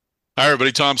Hi,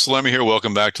 everybody. Tom Salemi here.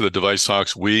 Welcome back to the Device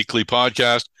Talks weekly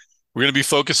podcast. We're going to be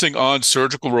focusing on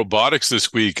surgical robotics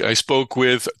this week. I spoke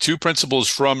with two principals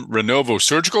from Ronovo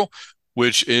Surgical,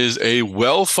 which is a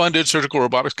well-funded surgical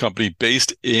robotics company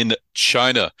based in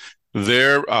China.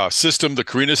 Their system, the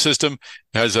Carina system,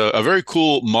 has a very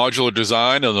cool modular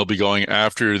design, and they'll be going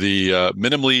after the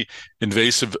minimally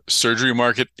invasive surgery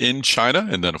market in China.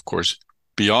 And then, of course,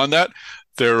 beyond that,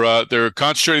 they're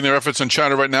concentrating their efforts on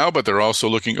China right now, but they're also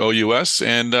looking OUS,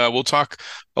 and we'll talk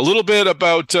a little bit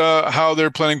about how they're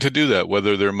planning to do that,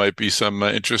 whether there might be some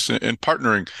interest in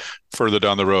partnering further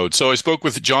down the road. So I spoke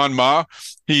with John Ma.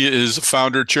 He is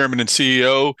founder, chairman, and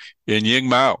CEO in Ying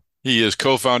Mao. He is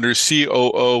co-founder,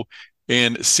 COO,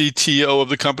 and CTO of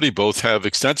the company. Both have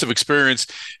extensive experience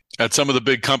at some of the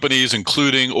big companies,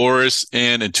 including Auris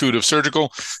and Intuitive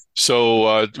Surgical.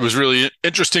 So it was really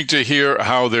interesting to hear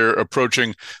how they're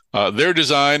approaching their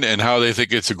design and how they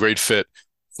think it's a great fit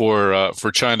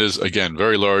for China's, again,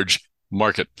 very large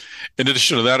market. In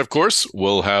addition to that, of course,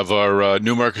 we'll have our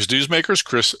Newmarker's newsmakers.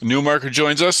 Chris Newmarker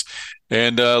joins us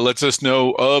and lets us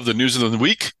know of the news of the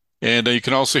week. And you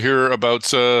can also hear about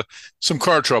some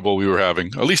car trouble we were having,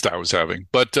 at least I was having,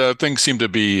 but things seem to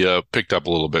be picked up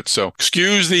a little bit. So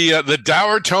excuse the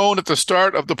dour tone at the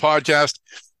start of the podcast,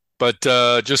 but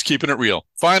just keeping it real.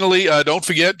 Finally, don't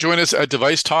forget, join us at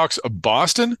Device Talks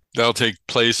Boston. That'll take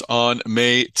place on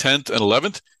May 10th and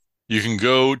 11th. You can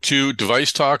go to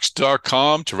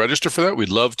devicetalks.com to register for that. We'd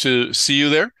love to see you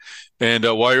there. And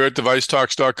while you're at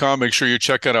devicetalks.com, make sure you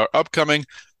check out our upcoming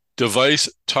Device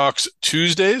Talks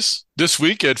Tuesdays this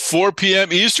week at 4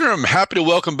 p.m. Eastern. I'm happy to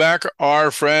welcome back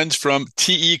our friends from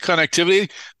TE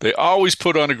Connectivity. They always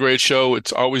put on a great show.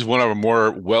 It's always one of our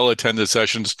more well-attended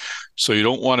sessions, so you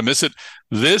don't want to miss it.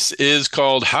 This is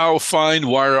called How Fine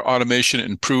Wire Automation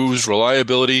Improves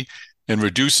Reliability and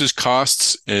Reduces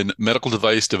Costs in Medical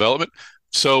Device Development.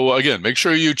 So again, make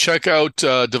sure you check out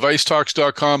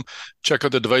devicetalks.com, check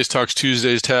out the Device Talks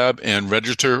Tuesdays tab, and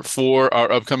register for our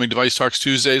upcoming Device Talks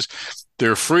Tuesdays.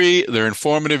 They're free, they're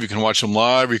informative. You can watch them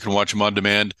live, you can watch them on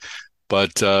demand,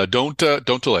 but don't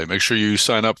delay. Make sure you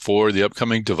sign up for the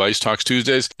upcoming Device Talks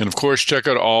Tuesdays, and of course, check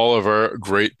out all of our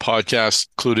great podcasts,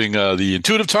 including the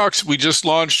Intuitive Talks we just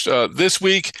launched this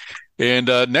week. And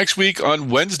next week on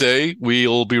Wednesday,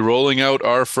 we'll be rolling out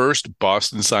our first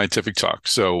Boston Scientific Talk.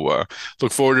 So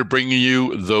look forward to bringing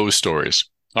you those stories.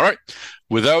 All right.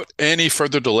 Without any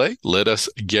further delay, let us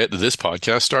get this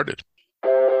podcast started.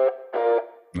 All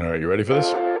right. You ready for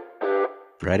this?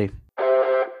 Ready.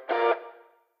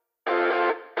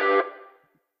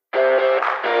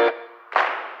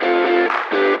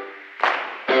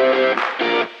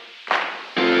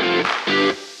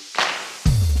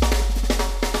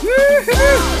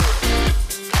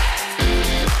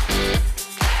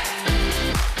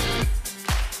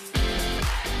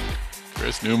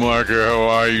 Chris Newmarker, how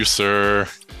are you, sir?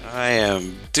 I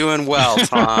am doing well,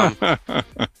 Tom.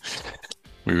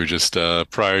 We were just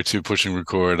prior to pushing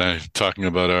record, talking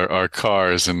about our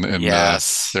cars and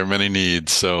Yes. their many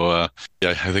needs. So yeah,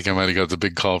 I think I might have got the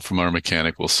big call from our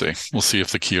mechanic. We'll see. We'll see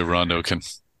if the Kia Rondo can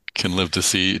live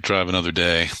to drive another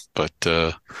day. But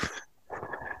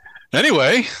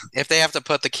anyway, If they have to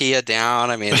put the Kia down,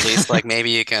 I mean, at least like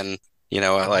maybe you can,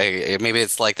 like maybe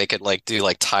it's like they could like do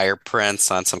like tire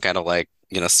prints on some kind of like,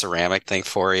 ceramic thing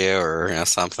for you or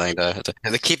something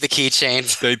to keep the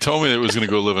keychains. they told me it was going to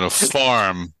go live in a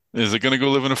farm. Is it going to go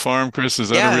live in a farm, Chris? Is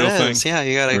that Yeah, a real it thing? is. Yeah,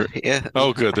 you gotta. Yeah.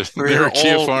 Oh, good. For There are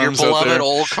Kia your farms out beloved there.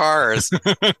 old cars,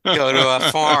 go to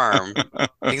a farm.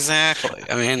 Exactly.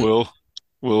 I mean,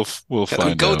 We'll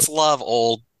find goats out. love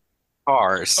old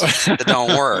cars that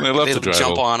don't work. They love They to drive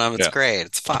jump old. on them. It's Yeah, great.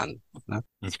 It's fun.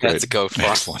 it's That's great. a goat farm.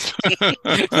 Excellent.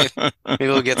 Maybe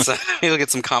we'll get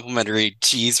some complimentary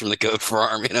cheese from the goat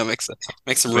farm. Make some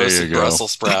There you roasted go.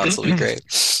 Brussels sprouts. It'll be great.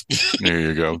 There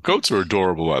you go. Goats are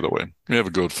adorable, by the way. We have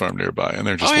a goat farm nearby, and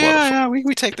they're just Oh a lot of yeah, fun. yeah.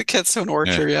 We take the kids to an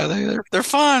orchard. Yeah, they're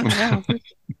fun. Yeah.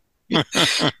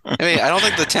 I mean, I don't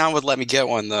think the town would let me get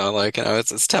one though. Like,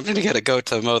 it's tempting to get a goat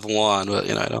to mow the lawn, but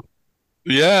I don't.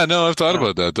 Yeah, no, I've thought Yeah.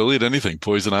 about that. They'll eat anything,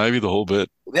 poison ivy, the whole bit.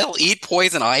 They'll eat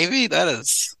poison ivy? That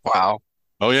is wow.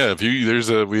 Oh yeah, if you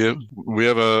we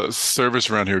have a service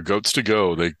around here, Goats to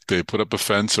Go. They put up a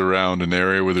fence around an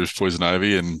area where there's poison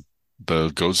ivy, and the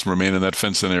goats remain in that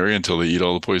fenced in area until they eat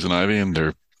all the poison ivy,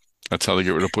 and that's how they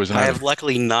get rid of poison I ivy. have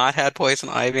luckily not had poison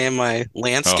ivy in my Oh,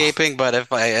 landscaping, but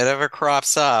if it ever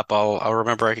crops up, I'll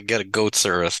remember I could get a goat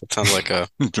service. It sounds like a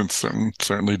you can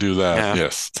certainly do that. yeah,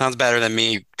 Yes. sounds better than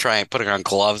me putting on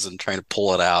gloves and trying to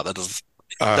pull it out.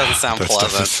 Doesn't sound That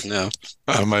stuff pleasant. is,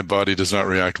 No. my body does not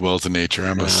react well to nature.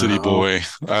 I'm a city No. boy.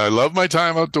 I love my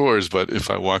time outdoors, but if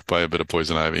I walk by a bit of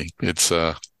poison ivy, it's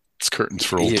curtains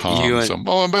for old You you Tom. and So,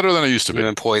 oh, I'm better than I used to you be.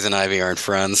 and Poison Ivy aren't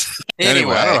friends.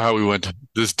 Anyway, I don't Anyway, know how we went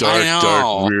this I dark, dark,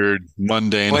 know. weird,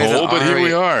 mundane Poison hole, but here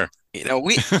we Ivy, are.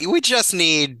 we just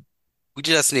need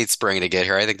spring to get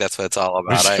here. I think that's what it's all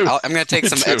We about. do. I'm going to take We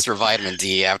some do. extra vitamin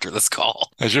D after this call.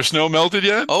 Has your snow melted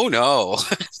yet? Oh no.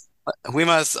 We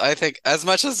must, I think, as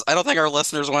much as I don't think our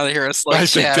listeners want to hear us like I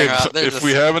think chatting they've, about, they're if we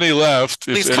just, have any left,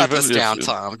 if please cut anyone, this down,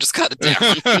 Tom. Just cut it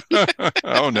down.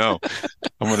 oh no,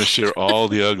 I'm going to share all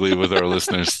the ugly with our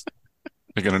listeners.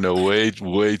 They're going to know way,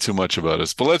 way too much about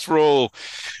us. But let's roll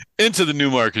into the new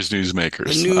Marcus The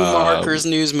Newsmakers, new markers,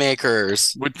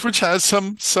 newsmakers. which has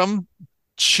some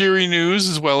cheery news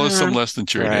as well as some Mhm. less than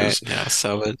cheery Right. news. Yeah.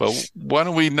 So, But why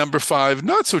don't we number five?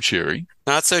 Not so cheery.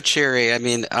 not so cheery. I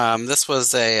mean, this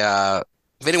was if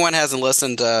anyone hasn't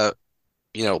listened to,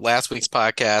 last week's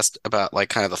podcast about like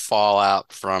kind of the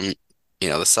fallout from,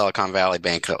 the Silicon Valley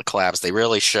Bank collapse, they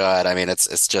really should. I mean,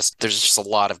 it's just, there's just a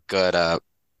lot of good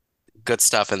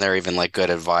stuff in there, even like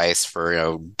good advice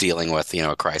for, dealing with,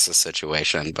 a crisis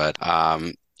situation. But,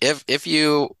 if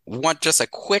you want just a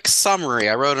quick summary,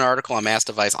 I wrote an article on Mass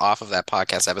Device off of that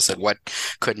podcast episode. What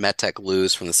could MedTech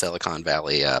lose from the Silicon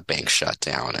Valley bank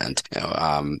shutdown? And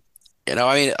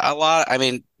I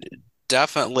mean,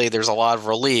 definitely there's a lot of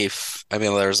relief. I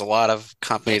mean, there's a lot of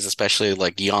companies, especially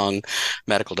like young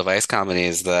medical device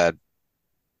companies that,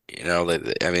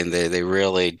 I mean, they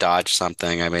really dodged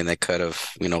something. I mean, they could have,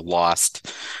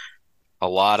 lost a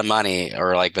lot of money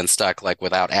or like been stuck like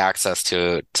without access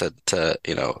to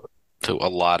a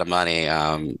lot of money,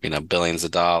 billions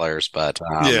of dollars. But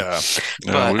Yeah.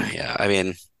 yeah, I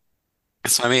mean,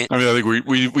 so I mean, I think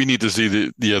we need to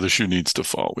see the other shoe needs to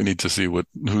fall. We need to see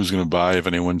who's going to buy if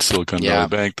anyone's Silicon Valley yeah,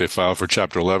 Bank. They filed for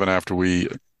Chapter 11 after we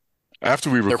their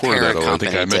recorded that. parent I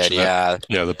think I company did, mentioned that.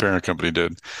 yeah. Yeah, the parent company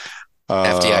did.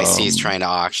 FDIC is Um, trying to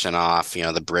auction off,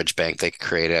 the bridge bank they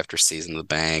created after seizing the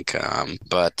bank.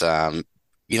 But kind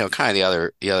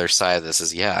of the other side of this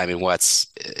is, yeah, I mean,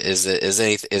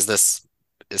 is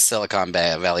Silicon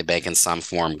Valley Bank in some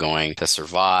form going to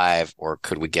survive, or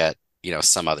could we get,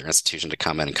 some other institution to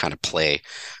come in and kind of play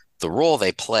the role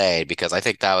they played? Because I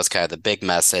think that was kind of the big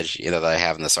message, that I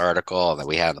have in this article that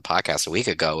we had in the podcast a week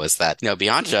ago, is that,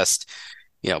 beyond just,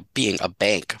 being a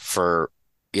bank for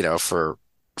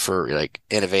like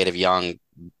innovative young,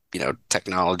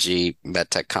 technology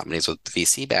medtech companies with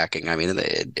VC backing. I mean,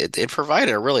 it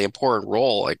provided a really important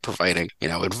role, like providing,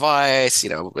 advice,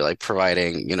 like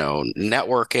providing,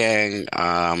 networking,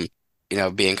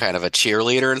 being kind of a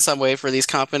cheerleader in some way for these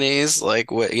companies,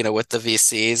 like with the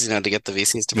VCs, to get the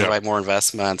VCs to yeah. provide more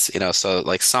investments, so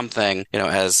like something,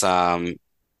 as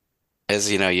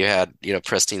you had,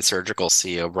 Pristine Surgical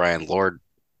CEO Brian Lord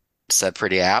said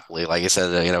pretty aptly. Like you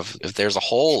said, if there's a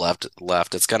hole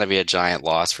left, it's going to be a giant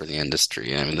loss for the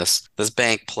industry. I mean, this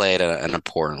bank played an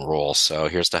important role. So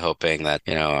here's to hoping that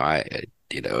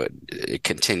it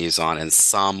continues on in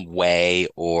some way,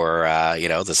 or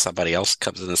that somebody else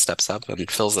comes in and steps up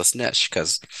and fills this niche,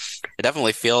 because it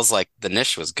definitely feels like the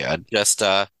niche was good, just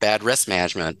bad risk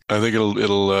management. I think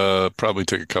it'll probably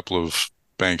take a couple of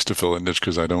banks to fill that niche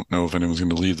because I don't know if anyone's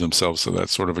going to leave themselves to that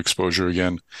sort of exposure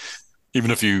again. Even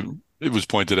if it was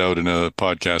pointed out in a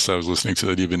podcast I was listening to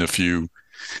that even if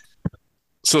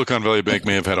Silicon Valley Bank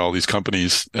may have had all these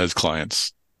companies as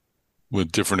clients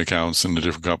with different accounts in the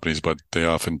different companies, but they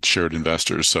often shared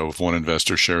investors. So if one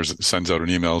investor sends out an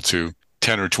email to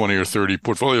 10 or 20 or 30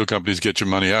 portfolio companies, get your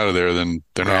money out of there, then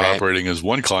they're not Right. operating as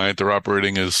one client. They're not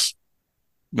operating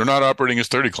as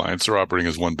 30 clients. They're operating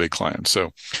as one big client.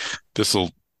 So this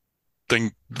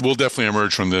thing will definitely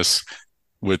emerge from this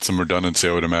with some redundancy,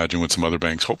 I would imagine, with some other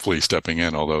banks hopefully stepping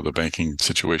in, although the banking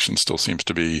situation still seems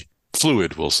to be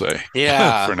fluid, we'll say,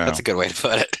 Yeah, for that's now. a good way to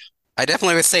put it. I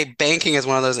definitely would say banking is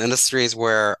one of those industries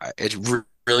where it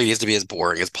really needs to be as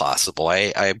boring as possible.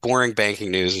 Boring banking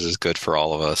news is good for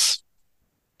all of us.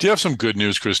 Do you have some good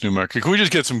news, Chris Newmarket? Can we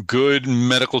just get some good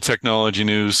medical technology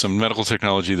news, some medical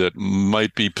technology that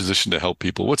might be positioned to help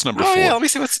people? What's number Oh yeah, four? let me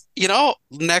see what's,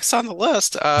 next on the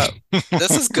list.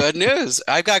 This is good news.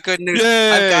 I've got good news.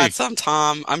 I've got Yay! some,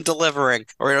 Tom. I'm delivering.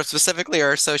 Or, specifically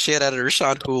our associate editor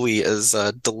Sean Hooley is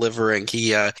delivering.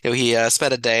 He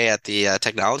spent a day at the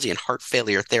Technology and Heart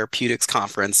Failure Therapeutics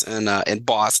conference in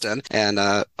Boston, and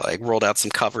like rolled out some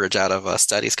coverage out of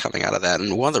studies coming out of that.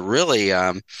 And one of the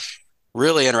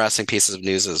really interesting pieces of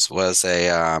news was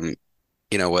a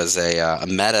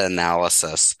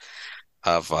meta-analysis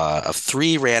of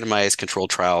three randomized controlled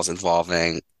trials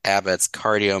involving Abbott's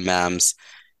CardioMEMS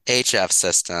HF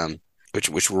system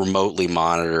which remotely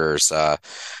monitors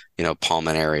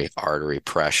pulmonary artery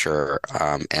pressure,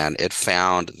 and it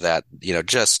found that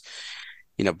just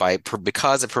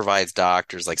because it provides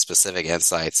doctors like specific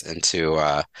insights into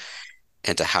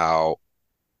how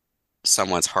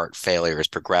someone's heart failure is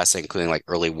progressing, including like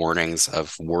early warnings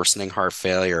of worsening heart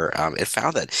failure. It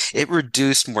found that it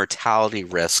reduced mortality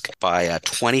risk by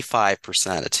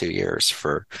 25% at 2 years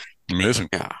for, Amazing.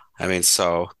 yeah. I mean,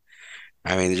 so,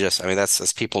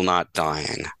 that's people not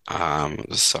dying.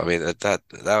 So, I mean, that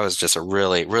was just a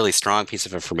really, really strong piece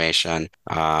of information,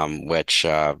 which,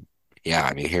 yeah,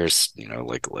 I mean, here's,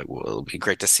 well, it'll be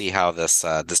great to see how this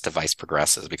device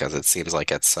progresses because it seems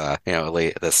like it's,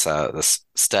 this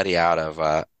study out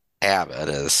of Abbott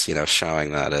is,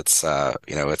 showing that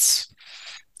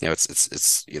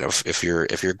if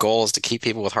your goal is to keep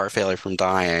people with heart failure from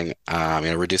dying,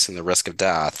 reducing the risk of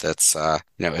death, it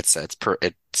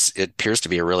appears to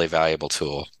be a really valuable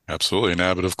tool. Absolutely. And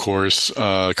Abbott, of course,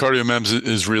 CardioMEMS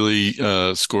is really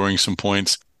scoring some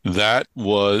points. That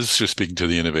was, just speaking to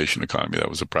the innovation economy,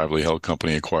 that was a privately held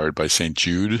company acquired by St.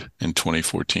 Jude in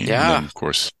 2014. And then, Yeah, of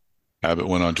course, Abbott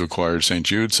went on to acquire St.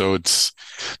 Jude. So it's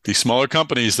these smaller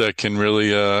companies that can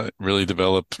really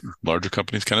develop. Larger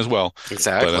companies can as well. But as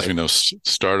exactly. we know,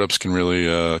 startups can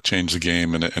really change the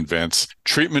game and advance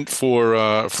treatment for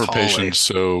Totally. patients.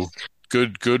 So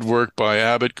good work by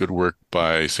Abbott, good work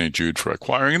by St. Jude for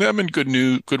acquiring them, and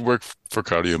good work for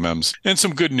CardioMEMS, and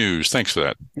some good news. Thanks for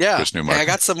that, Yeah. Chris Hey, I Newmark.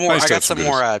 got some more. Nice I to got have some some good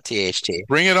more news. THT.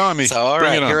 Bring it on me. So, all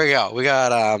Bring it right, here on. we go. We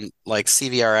got like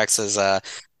CVRX's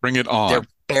Bring it their on.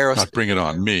 Barrows. Not bring it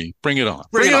on me. Bring it on.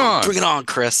 Bring it on. Bring it on,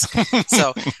 Chris.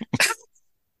 So,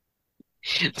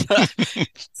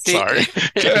 see, Sorry.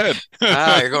 Go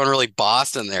ahead. you're going really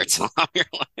Boston there, Tom.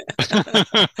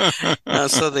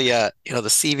 So the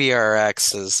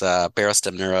CVRX is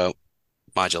Barostim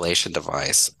neuromodulation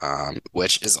device,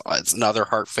 which is it's another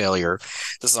heart failure.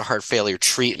 This is a heart failure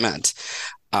treatment.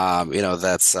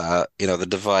 That's the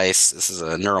device. This is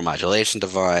a neuromodulation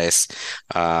device.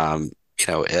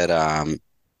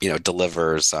 It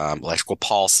delivers electrical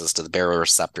pulses to the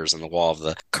baroreceptors in the wall of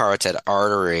the carotid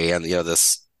artery, and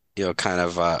this kind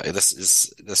of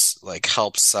this like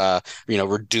helps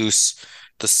reduce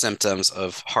the symptoms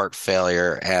of heart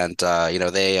failure. And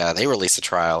they released a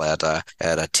trial at a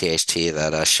THT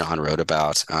that Sean wrote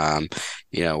about,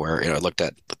 where it looked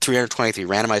at 323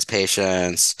 randomized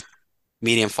patients,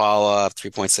 median follow-up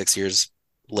 3.6 years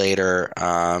later.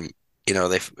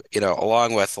 They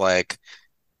along with like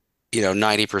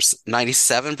 90%,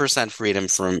 97% freedom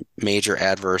from major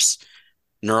adverse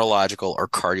neurological or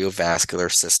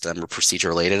cardiovascular system or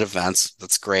procedure-related events.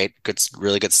 That's great. Good,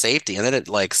 really good safety. And then it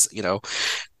like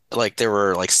there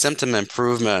were like symptom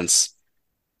improvements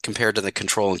compared to the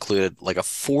control included like a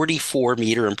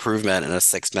 44-meter improvement in a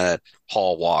 6-minute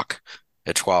hall walk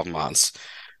at 12 months.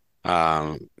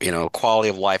 Quality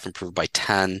of life improved by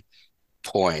 10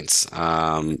 points.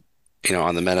 On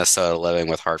the Minnesota Living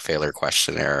with Heart Failure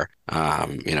questionnaire,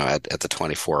 at the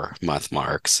 24-month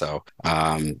mark. So,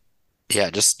 yeah,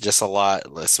 just a lot,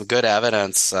 some good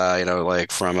evidence,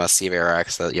 like from a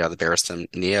CVRX that, the Barostim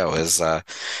Neo is,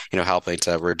 helping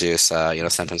to reduce,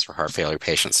 symptoms for heart failure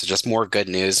patients. So just more good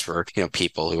news for,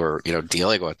 people who are,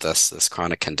 dealing with this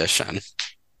chronic condition.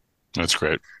 That's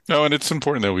great. No, and it's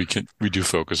important that we do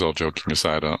focus, all joking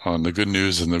aside, on the good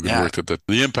news and the good Yeah. work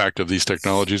the impact of these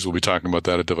technologies. We'll be talking about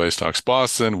that at Device Talks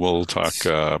Boston. We'll talk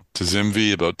to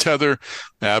ZimV about Tether.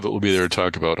 Abbott will be there to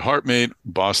talk about HeartMate.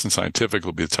 Boston Scientific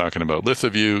will be talking about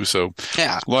LithoVue. So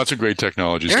Yeah. lots of great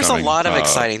technologies There's a coming. lot of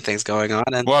exciting things going on,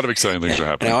 A and lot of exciting things are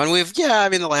happening. and I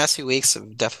mean, the last few weeks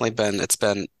have definitely been,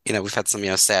 we've had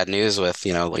some, sad news with,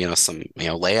 some,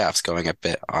 layoffs going a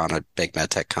bit on a big med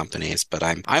tech companies, but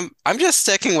I'm just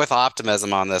sticking with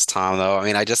optimism on this, Tom, though. I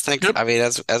mean, I just think, Yep. I mean,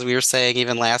 as we were saying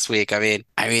even last week,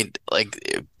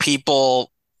 like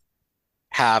people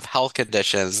have health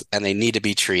conditions and they need to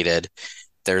be treated.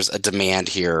 There's a demand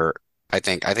here. I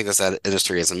think this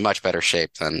industry is in much better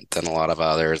shape than a lot of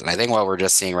others. And I think what we're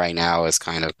just seeing right now is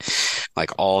kind of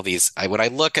like all these, when I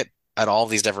look at all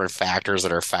these different factors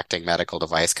that are affecting medical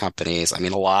device companies, I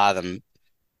mean, a lot of them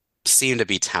seem to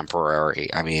be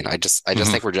temporary. I mean, I just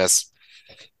Mhm. think we're just,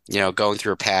 going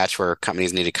through a patch where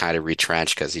companies need to kind of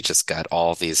retrench because you just got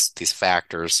all these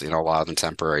factors, a lot of them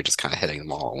temporary, just kind of hitting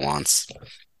them all at once.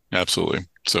 Absolutely.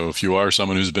 So if you are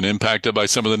someone who's been impacted by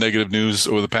some of the negative news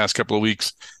over the past couple of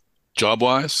weeks, job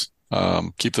wise,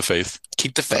 keep the faith,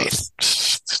 Keep the faith.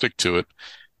 stick to it.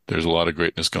 There's a lot of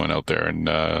greatness going out there, and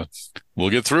we'll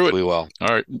get through it. We will. All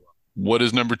right. What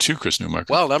is number two, Chris Newmarker?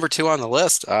 Well, number two on the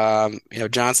list,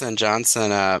 Johnson &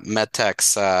 Johnson,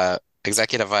 MedTech's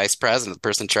executive vice president, the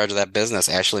person in charge of that business,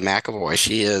 Ashley McAvoy.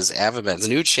 She is AdvaMed's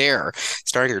new chair,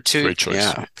 starting her two. Great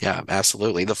choice. Yeah,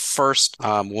 absolutely. The first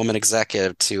woman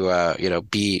executive to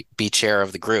be chair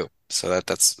of the group. So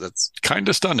that's Kind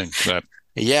of stunning that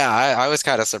yeah. I was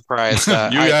kind of surprised. you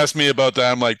asked me about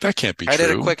that. I'm like, that can't be I did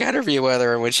a true. quick interview with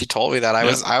her, and when she told me that,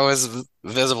 Yeah. I was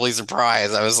visibly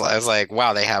surprised. I was like,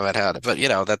 wow, they haven't had,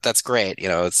 but that's great.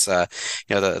 It's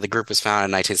the group was founded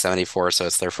in 1974, so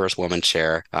it's their first woman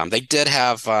chair. They did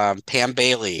have Pam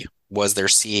Bailey was their Hmm.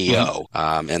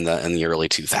 CEO in the early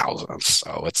 2000s.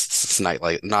 So it's not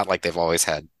like they've always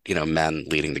had men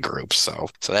leading the group. So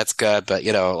that's good. But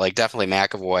like definitely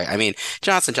McAvoy. I mean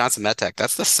Johnson MedTech.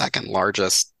 That's the second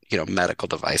largest medical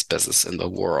device business in the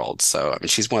world. So I mean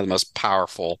she's one of the most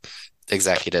powerful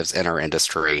executives in our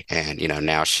industry, and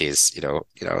now she's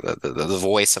the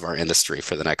voice of our industry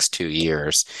for the next 2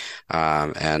 years.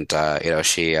 And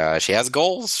she has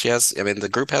goals. I mean, the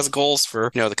group has goals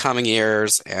for the coming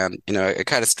years, and it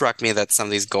kind of struck me that some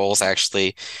of these goals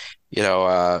actually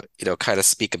kind of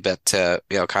speak a bit to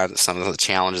kind of some of the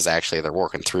challenges actually they're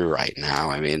working through right now.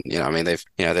 I mean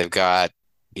they've got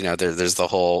there's the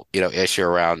whole issue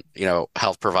around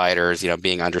health providers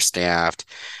being understaffed,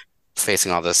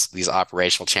 facing all these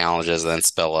operational challenges, and then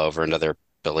spill over into their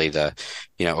ability to,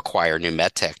 acquire new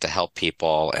med tech to help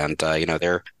people. And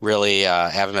they're really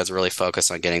AdvaMed's really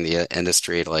focused on getting the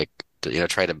industry to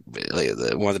try to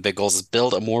one of the big goals is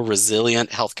build a more resilient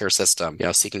healthcare system,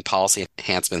 seeking policy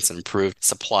enhancements and improved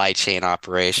supply chain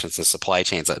operations. And supply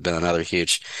chains have been another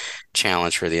huge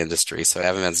challenge for the industry. So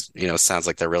AdvaMed's, sounds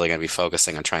like they're really going to be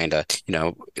focusing on trying to,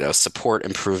 support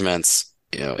improvements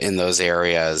in those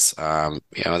areas. And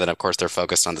then of course they're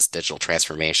focused on this digital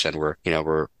transformation where,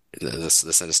 we're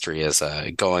this industry is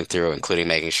going through, including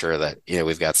making sure that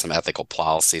we've got some ethical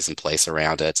policies in place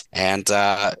around it. And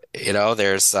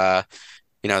there's the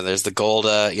goal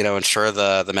to ensure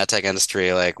the medtech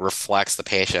industry like reflects the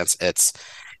patients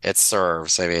it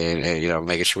serves. I mean,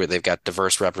 making sure they've got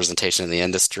diverse representation in the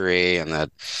industry, and that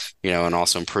and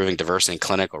also improving diversity in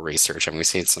clinical research. I mean, we've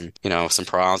seen some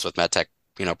problems with medtech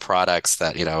products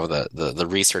that the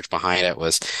research behind it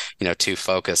was too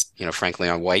focused frankly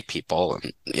on white people,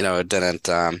 and it didn't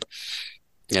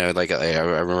like I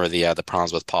remember the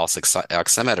problems with pulse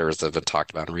oximeters that have been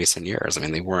talked about in recent years. I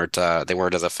mean, they weren't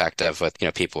as effective with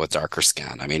people with darker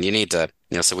skin. I mean, you need to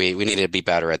so we need to be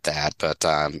better at that. But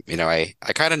I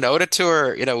kind of noted to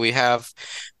her, we have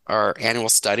our annual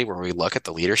study where we look at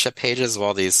the leadership pages of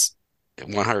all these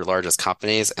 100 largest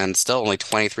companies, and still only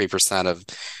 23% of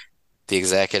the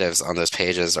executives on those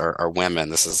pages are women.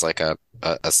 This is like a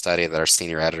study that our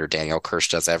senior editor Danielle Kirsch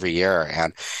does every year,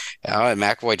 and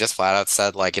McAvoy just flat out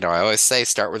said, like, I always say,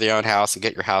 start with your own house and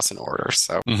get your house in order.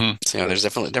 So, Hmm. there's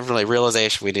definitely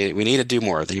realization we need to do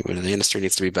more. The industry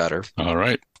needs to be better. All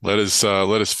right. Let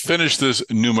us finish this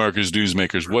New Markets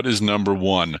Newsmakers. What is number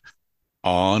one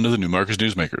on the New Markets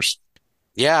Newsmakers?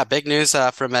 Yeah, big news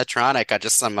from Medtronic.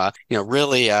 Just some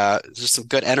really just some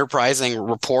good enterprising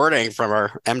reporting from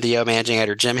our MDO managing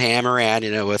editor Jim Hammerand.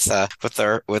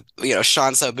 With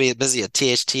Sean so busy at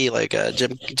THT, like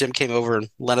Jim came over and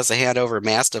lent us a hand over a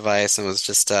Mass device, and was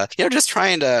just just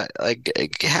trying to like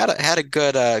had a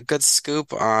good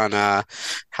scoop on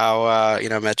how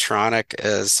Medtronic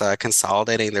is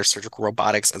consolidating their surgical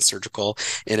robotics and surgical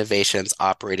innovations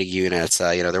operating units.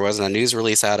 There wasn't a news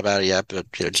release out about it yet, but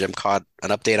Jim caught an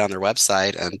update on their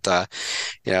website, and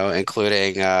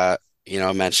including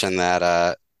mentioned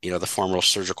that the former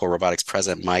surgical robotics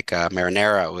president Mike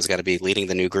Marinero was going to be leading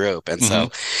the new group. And Hmm.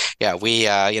 so yeah, we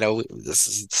I think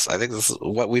this is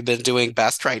what we've been doing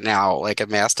best right now, like a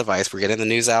Mass device. We're getting the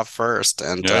news out first,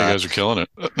 and Yeah, you guys are killing it.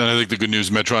 And I think the good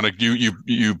news, Medtronic,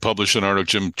 you published an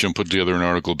article. Jim put together an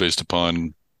article based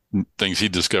upon things he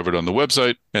discovered on the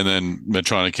website, and then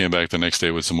Medtronic came back the next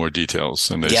day with some more details,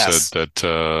 and they said yes. that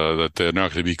they're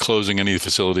not going to be closing any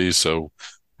facilities, so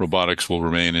robotics will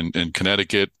remain in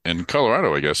Connecticut and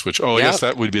Colorado, I guess. I Yeah. guess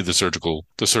that would be the surgical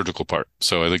part.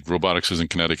 So I think robotics is in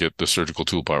Connecticut, the surgical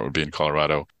tool part would be in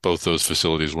Colorado. Both those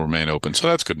facilities will remain open, so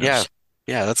that's good Yeah. news.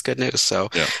 Yeah, that's good news. So,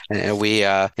 Yeah. and we,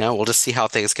 we'll just see how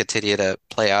things continue to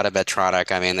play out at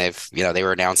Medtronic. I mean, they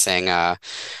were announcing, a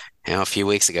few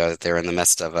weeks ago that they're in the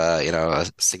midst of a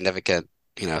significant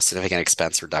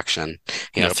expense reduction,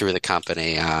 Yep. through the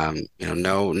company.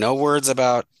 No words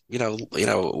about,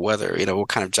 whether, what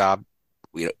kind of job,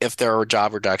 if there are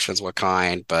job reductions, what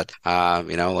kind, but,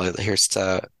 here's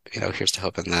to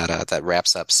hoping that, that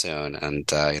wraps up soon.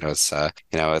 And,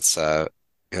 it's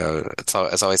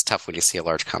always tough when you see a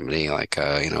large company like,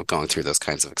 going through those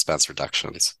kinds of expense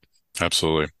reductions.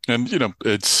 Absolutely. And,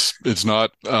 it's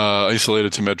not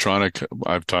isolated to Medtronic.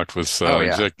 I've talked with Oh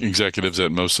yeah. executives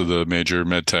at most of the major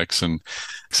med techs and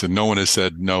said no one has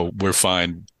said, no, we're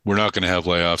fine. We're not going to have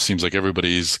layoffs. Seems like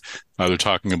everybody's either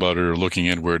talking about it or looking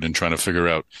inward and trying to figure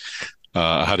out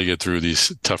how to get through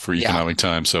these tougher Yeah. economic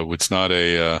times. So it's not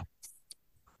an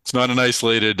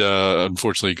isolated,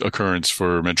 unfortunately, occurrence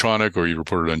for Medtronic, or you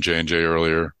reported on J&J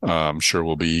earlier. I'm sure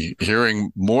we'll be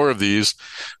hearing more of these,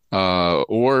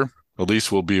 or at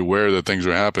least we'll be aware that things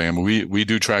are happening. I mean, we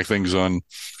do track things on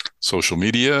social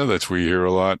media. That's where you hear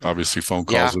a lot. Obviously, phone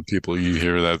calls Yeah. with people, you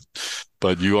hear that.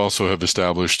 But you also have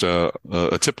established a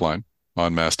tip line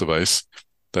on Mass Device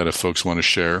that if folks want to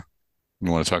share,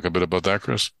 you want to talk a bit about that,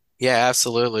 Chris? Yeah,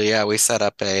 absolutely. Yeah, we set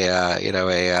up a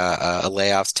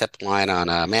layoffs tip line on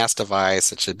a Mass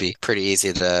Device. It should be pretty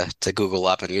easy to Google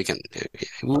up, and you can.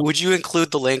 Would you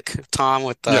include the link, Tom,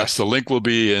 with the? Yes, the link will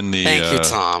be in the Thank you,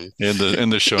 Tom. in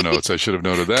the show notes. I should have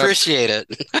noted that. Appreciate it.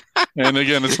 And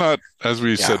again, it's not, as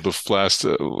we Yeah, said before, I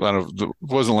don't know, it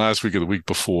wasn't last week or the week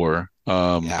before.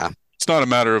 yeah, It's not a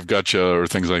matter of gotcha or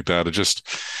things like that. It just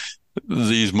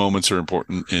these moments are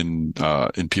important in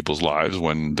people's lives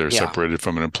when they're yeah. separated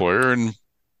from an employer, and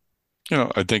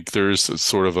I think there's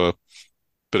sort of a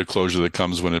bit of closure that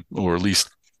comes when it, or at least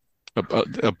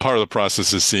a part of the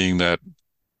process is seeing that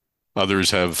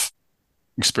others have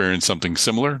experienced something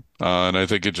similar, and I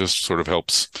think it just sort of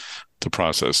helps the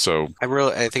process. So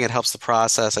I think it helps the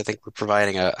process. I think we're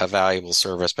providing a valuable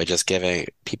service by just giving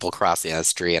people across the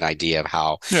industry an idea of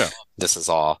how yeah, this is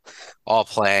all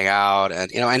playing out.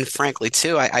 And and frankly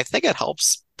too, I think it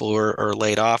helps people who are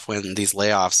laid off when these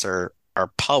layoffs are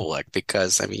public,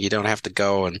 because I mean you don't have to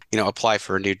go and apply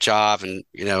for a new job and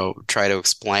try to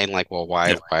explain like, well,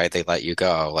 yeah. why did they let you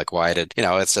go, like why did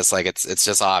it's just like it's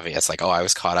just obvious, like, oh, I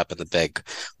was caught up in the big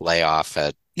layoff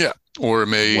at Yeah. Or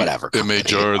whatever it may company,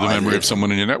 jar the memory of and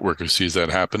someone in your network who sees that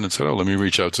happen and said, "Oh, let me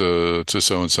reach out to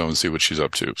so and so and see what she's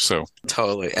up to." So,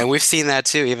 totally. And we've seen that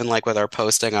too, even like with our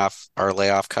posting off our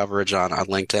layoff coverage on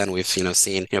LinkedIn. We've,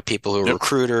 seen, people who are yep.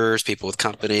 recruiters, people with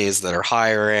companies that are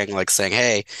hiring, like saying,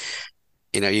 hey,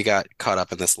 you got caught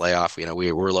up in this layoff.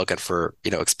 We're looking for,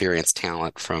 experienced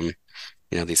talent from,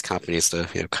 these companies to,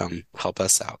 come help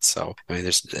us out. So, I mean,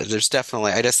 there's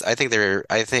definitely, I think there,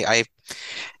 I think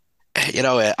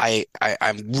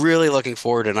I'm really looking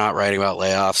forward to not writing about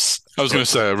layoffs. I was going to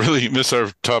say I really miss our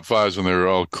top fives when they were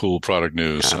all cool product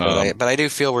news. But I do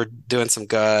feel we're doing some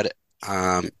good.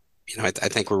 Um, I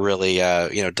think we're really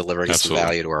delivering some Absolutely.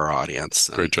 value to our audience.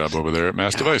 Great And job over there at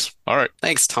Mass yeah, Device. All right.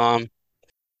 thanks, Tom.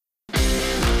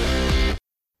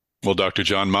 Well, Dr.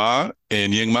 John Ma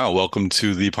and Ying Mao, welcome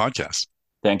to the podcast.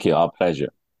 Thank you. Our pleasure.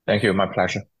 Thank you. My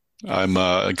pleasure. I'm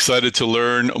excited to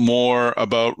learn more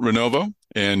about Ronovo,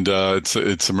 and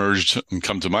it's emerged and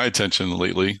come to my attention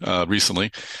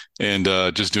recently, and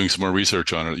just doing some more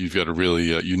research on it. You've got a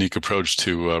really unique approach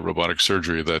to robotic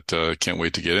surgery that can't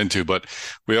wait to get into. But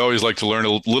we always like to learn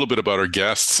a little bit about our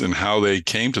guests and how they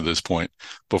came to this point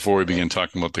before we begin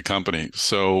talking about the company.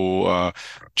 So,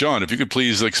 John, if you could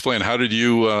please explain, how did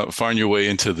you find your way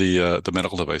into the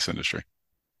medical device industry?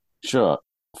 Sure.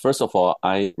 First of all,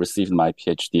 I received my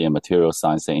PhD in material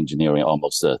science and engineering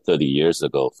almost 30 years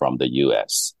ago from the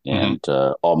US. And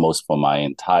almost for my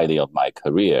entirety of my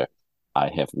career, I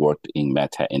have worked in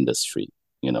medtech industry.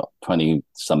 20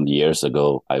 some years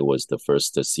ago, I was the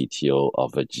first CTO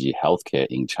of a G Healthcare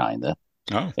in China.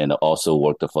 Oh, And also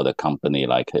worked for the company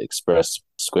like Express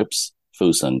Scripts,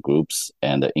 Fusion Groups,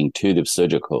 and Intuitive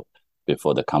Surgical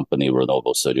before the company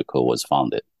Ronovo Surgical was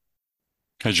founded.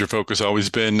 has your focus always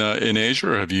been in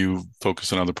Asia, or have you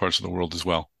focused on other parts of the world as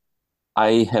well?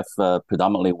 I have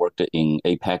predominantly worked in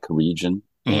APAC region,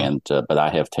 Mhm. and but I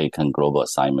have taken global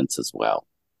assignments as well.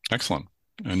 Excellent.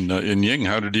 And in Ying,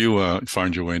 how did you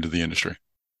find your way into the industry?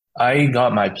 I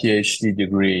got my PhD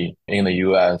degree in the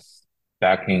US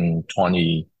back in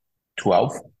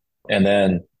 2012. And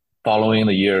then following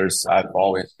the years, I've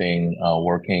always been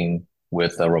working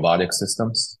with robotic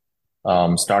systems,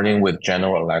 starting with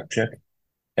General Electric,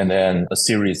 and then a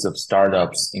series of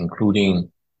startups,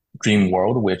 including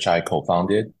Dreamworld, which I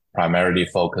co-founded, primarily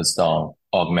focused on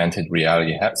augmented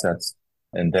reality headsets,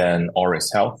 and then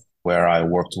Auris Health, where I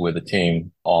worked with a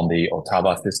team on the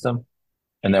Ottawa system,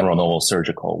 and then Ronovo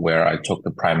Surgical, where I took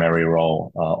the primary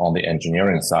role on the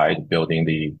engineering side, building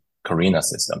the Carina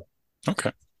system.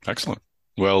 Okay, excellent.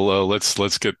 Well,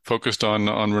 let's get focused on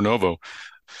Ronovo.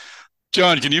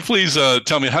 John, can you please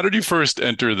tell me, how did you first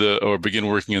enter or begin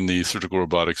working in the surgical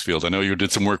robotics field? I know you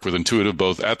did some work with Intuitive,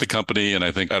 both at the company and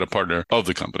I think at a partner of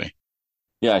the company.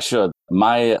 Yeah, sure.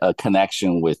 My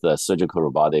connection with surgical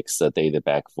robotics dated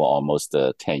back for almost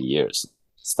 10 years.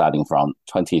 starting from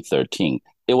 2013.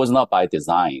 It was not by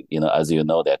design, as you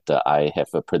know that I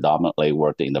have predominantly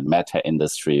worked in the meta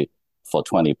industry for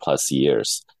 20 plus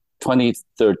years.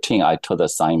 2013, I took the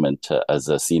assignment as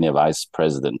a senior vice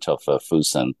president of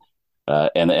Fosun.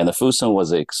 And Fosun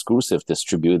was an exclusive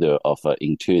distributor of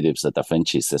Intuitive's Da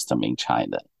Vinci system in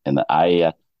China. And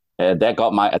that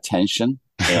got my attention.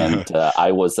 And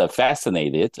I was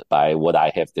fascinated by what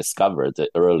I have discovered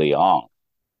early on.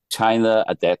 China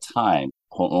at that time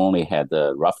only had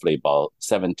roughly about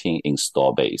 17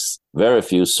 install base. Very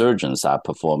few surgeons are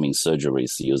performing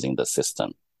surgeries using the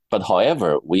system. But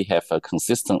however, we have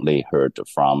consistently heard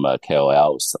from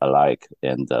KOLs alike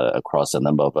and across a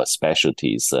number of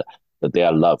specialties that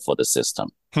their love for the system.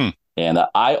 And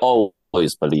I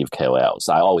always believe KOLs.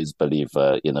 I always believe,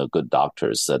 good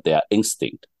doctors, their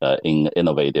instinct in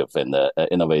innovative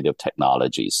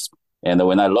technologies. And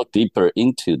when I look deeper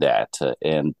into that,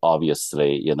 and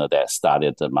obviously, that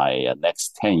started my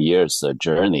next 10 years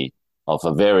journey of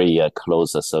a very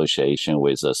close association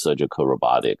with surgical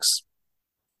robotics.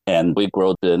 And we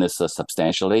grew business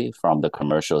substantially from the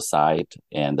commercial side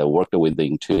and worked with the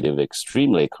Intuitive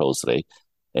extremely closely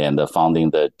and founding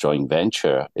the joint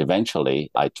venture. Eventually,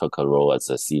 I took a role as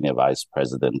a senior vice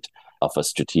president of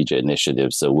strategic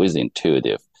initiatives with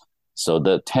Intuitive. So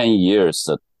the 10 years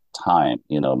time,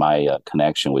 my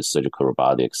connection with surgical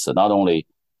robotics, not only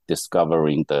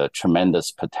discovering the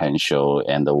tremendous potential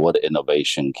and what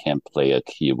innovation can play a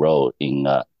key role in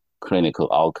clinical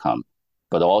outcome,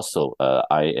 but also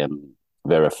I am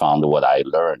very fond of what I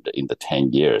learned in the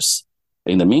 10 years.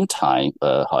 In the meantime,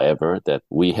 however, that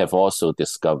we have also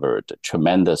discovered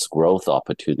tremendous growth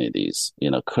opportunities,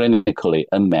 clinically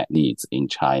unmet needs in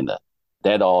China.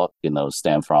 That all,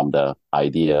 stem from the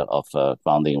idea of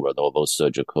founding Ronovo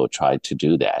Surgical, tried to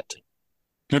do that.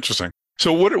 Interesting.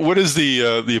 So what is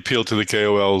the appeal to the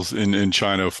KOLs in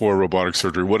China for robotic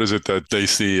surgery? What is it that they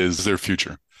see as their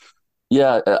future?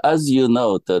 Yeah, as you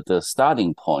know, the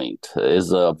starting point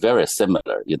is very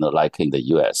similar, like in the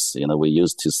US. We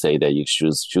used to say that you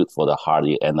should shoot for the heart,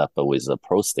 you end up with a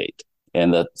prostate.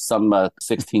 And some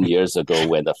 16 years ago,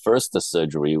 when the first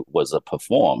surgery was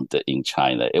performed in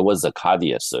China, it was a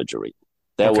cardiac surgery.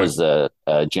 That was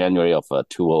January of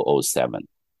 2007.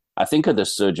 I think the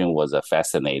surgeon was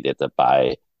fascinated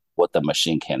by what the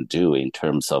machine can do in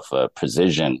terms of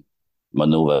precision,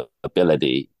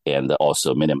 maneuverability, and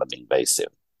also minimum invasive.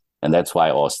 And that's why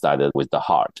it all started with the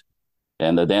heart.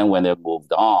 And then when it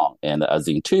moved on, and as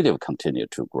Intuitive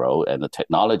continued to grow and the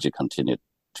technology continued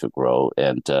to grow,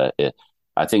 and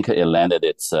I think it landed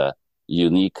its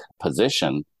unique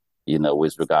position,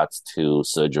 with regards to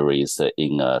surgeries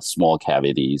in small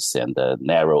cavities and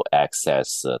narrow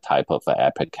access type of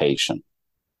application.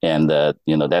 And,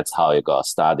 that's how it got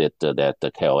started, that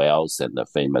the KOLs and the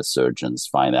famous surgeons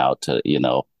find out,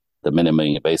 the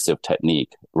minimally invasive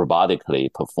technique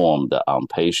robotically performed on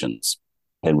patients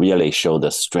and really show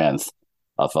the strength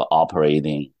of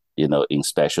operating, in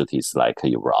specialties like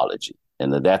urology.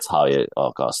 And that's how it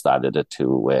all got started to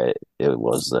where it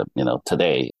was,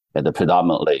 today. And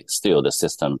predominantly still the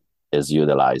system is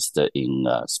utilized in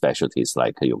specialties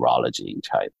like urology in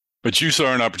China. But you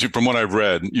saw an opportunity, from what I've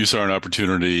read, you saw an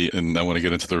opportunity, and I want to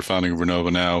get into the founding of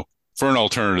Ronovo now, for an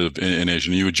alternative in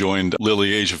Asia. And you had joined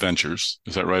Lilly Asia Ventures.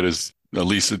 Is that right? As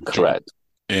Lisa? Correct.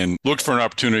 And looked for an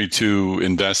opportunity to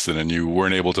invest in, and you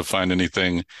weren't able to find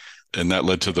anything, and that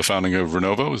led to the founding of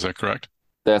Ronovo. Is that correct?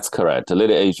 That's correct.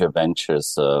 Lilly Asia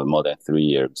Ventures, more than 3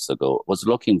 years ago, was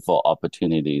looking for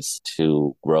opportunities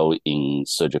to grow in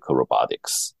surgical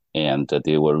robotics. And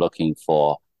they were looking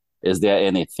for, is there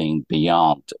anything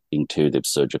beyond Intuitive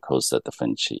Surgical's Da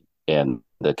Vinci? And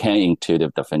can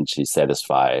Intuitive Da Vinci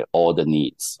satisfy all the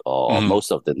needs or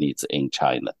most of the needs in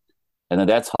China? And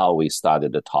that's how we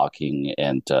started talking.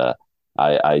 And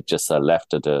I just left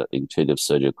the Intuitive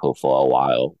Surgical for a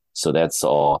while. So that's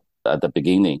all at the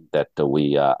beginning that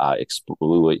we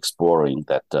were exploring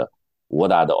that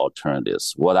what are the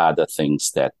alternatives? What are the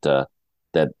things that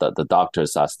the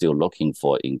doctors are still looking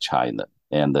for in China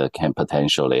and can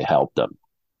potentially help them?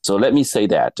 So let me say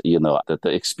that, that the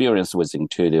experience with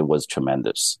Intuitive was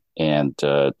tremendous and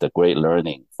the great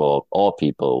learning for all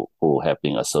people who have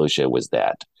been associated with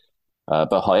that.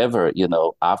 But however,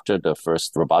 after the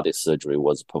first robotic surgery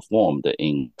was performed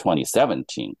in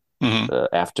 2017,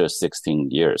 after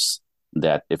 16 years,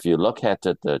 that if you look at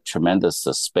the tremendous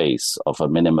space of a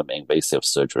minimum invasive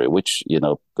surgery, which,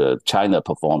 China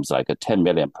performs like 10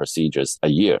 million procedures a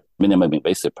year, minimum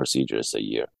invasive procedures a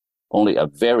year, only a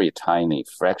very tiny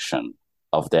fraction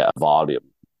of their volume,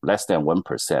 less than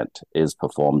 1%, is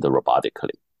performed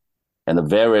robotically. And a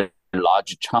very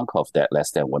large chunk of that,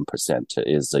 less than 1%,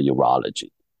 is urology.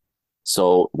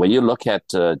 So when you look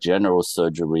at general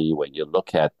surgery, when you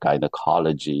look at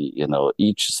gynecology,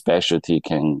 each specialty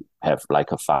can have like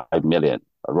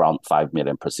around 5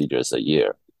 million procedures a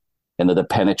year. And the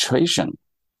penetration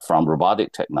from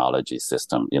robotic technology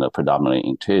system, predominantly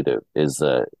intuitive, is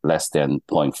less than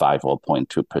 0.5 or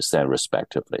 0.2%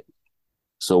 respectively.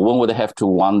 So one would have to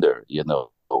wonder,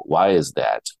 why is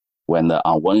that? When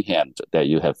on one hand that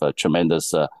you have a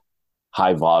tremendous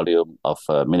high volume of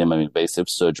minimally invasive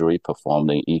surgery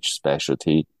performed in each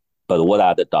specialty, but what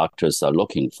are the doctors are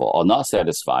looking for or not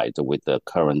satisfied with the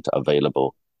current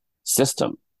available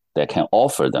system that can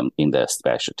offer them in their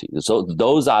specialty? So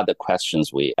those are the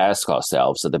questions we ask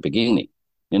ourselves at the beginning.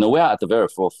 We are at the very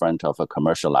forefront of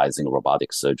commercializing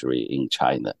robotic surgery in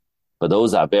China, but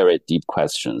those are very deep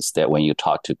questions that when you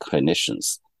talk to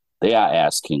clinicians, they are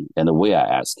asking and we are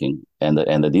asking, and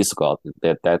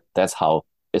that's how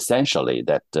essentially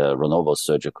that Ronovo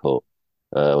Surgical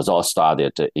was all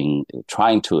started in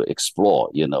trying to explore,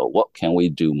 what can we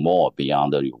do more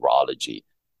beyond the urology,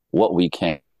 what we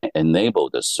can enable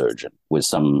the surgeon with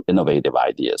some innovative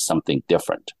ideas, something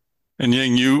different. And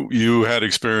Ying, you had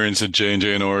experience at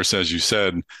J&J and Oris, as you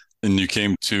said, and you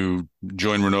came to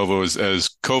join Ronovo as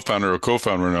co-founder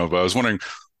Ronovo. I was wondering,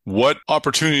 what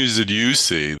opportunities did you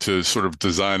see to sort of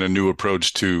design a new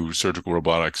approach to surgical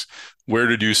robotics? Where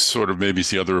did you sort of maybe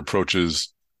see other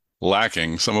approaches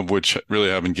lacking, some of which really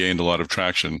haven't gained a lot of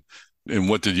traction? And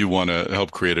what did you want to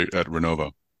help create at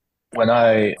Ronovo? When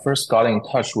I first got in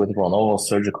touch with Ronovo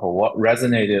Surgical, what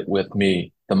resonated with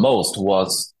me the most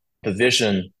was the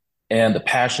vision and the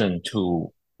passion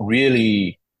to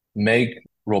really make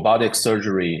robotic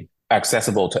surgery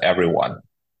accessible to everyone.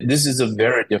 This is a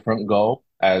very different goal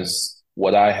as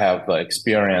what I have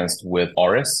experienced with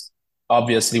Oris.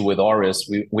 Obviously, with Oris,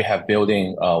 we have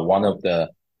building one of the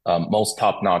most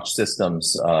top-notch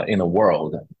systems in the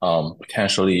world,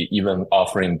 potentially even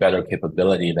offering better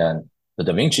capability than the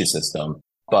Da Vinci system.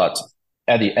 But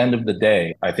at the end of the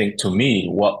day, I think to me,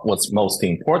 what's most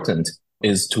important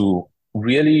is to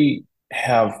really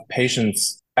have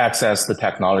patients access the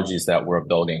technologies that we're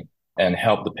building and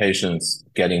help the patients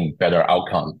getting better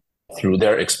outcome through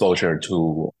their exposure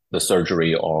to the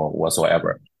surgery or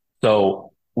whatsoever.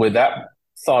 So with that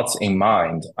thoughts in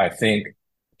mind, I think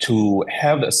to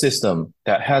have a system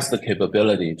that has the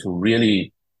capability to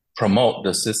really promote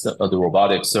the system of the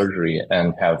robotic surgery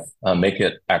and have make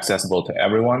it accessible to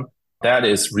everyone, that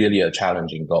is really a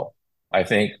challenging goal. I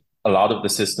think a lot of the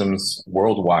systems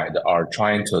worldwide are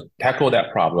trying to tackle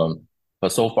that problem,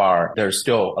 but so far there's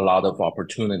still a lot of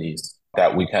opportunities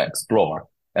that we can explore.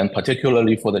 And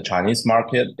particularly for the Chinese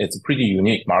market, it's a pretty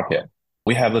unique market.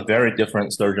 We have a very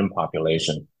different surgeon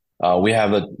population. We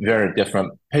have a very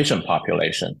different patient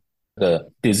population. The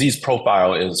disease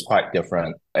profile is quite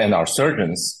different. And our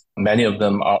surgeons, many of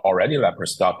them are already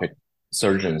laparoscopic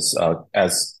surgeons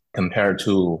as compared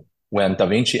to when Da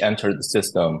Vinci entered the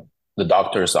system. The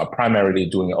doctors are primarily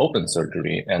doing open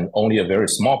surgery and only a very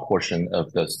small portion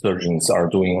of the surgeons are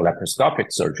doing laparoscopic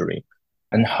surgery.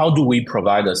 And how do we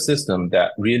provide a system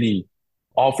that really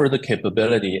offer the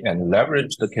capability and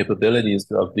leverage the capabilities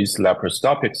of these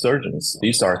laparoscopic surgeons?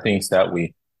 These are things that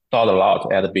we thought a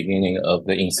lot at the beginning of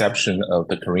the inception of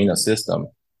the Carina system,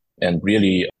 and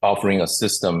really offering a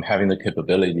system having the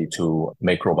capability to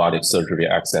make robotic surgery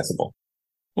accessible.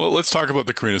 Well, let's talk about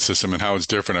the Carina system and how it's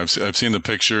different. I've seen the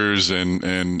pictures, and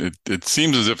it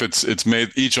seems as if it's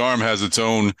made, each arm has its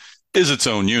own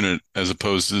unit, as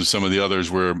opposed to some of the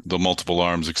others where the multiple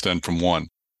arms extend from one.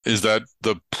 Is that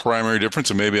the primary difference?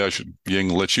 And maybe I should, Ying,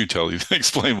 let you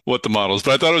explain what the model is.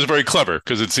 But I thought it was very clever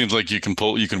because it seems like you can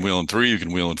wheel in 3, you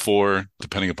can wheel in 4,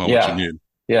 depending upon what you need.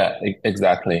 Yeah,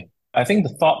 exactly. I think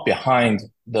the thought behind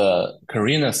the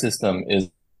Carina system is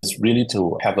really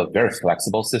to have a very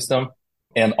flexible system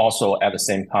and also at the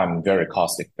same time very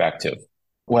cost effective.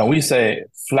 When we say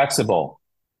flexible,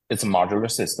 it's a modular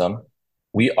system.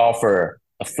 We offer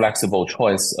a flexible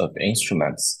choice of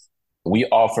instruments. We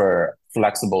offer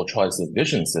flexible choice of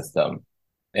vision system.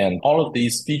 And all of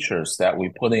these features that we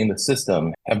put in the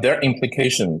system have their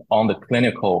implication on the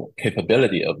clinical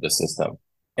capability of the system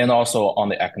and also on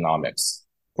the economics.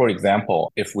 For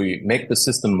example, if we make the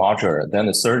system modular, then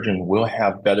the surgeon will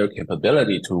have better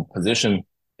capability to position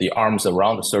the arms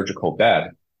around the surgical bed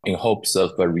in hopes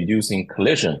of reducing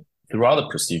collision throughout the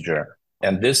procedure.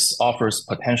 And this offers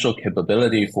potential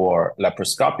capability for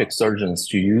laparoscopic surgeons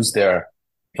to use their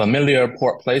familiar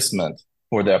port placement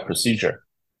for their procedure,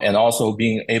 and also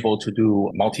being able to do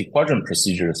multi-quadrant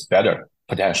procedures better,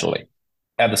 potentially.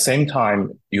 At the same time,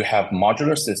 you have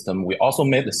modular system. We also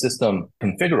made the system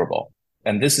configurable.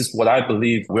 And this is what I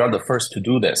believe we are the first to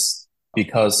do this,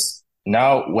 because now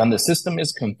when the system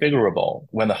is configurable,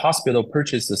 when the hospital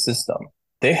purchases the system,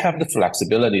 they have the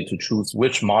flexibility to choose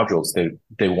which modules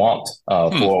they want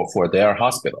for their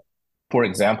hospital. For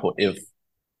example, if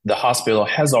the hospital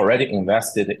has already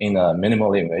invested in a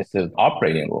minimally invasive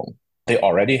operating room, they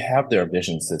already have their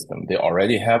vision system, they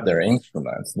already have their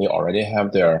instruments, they already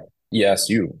have their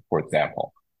ESU, for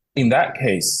example. In that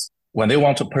case, when they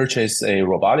want to purchase a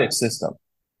robotic system,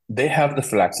 they have the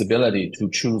flexibility to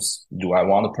choose, do I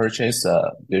want to purchase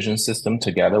a vision system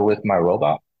together with my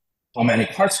robot? How many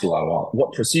parts do I want?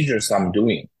 What procedures I'm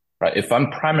doing, right? If I'm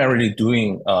primarily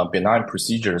doing benign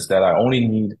procedures that I only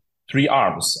need 3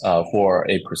 arms for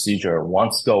a procedure,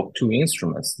 1 scope, 2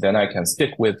 instruments, then I can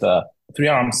stick with a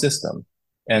 3-arm system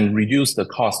and reduce the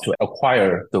cost to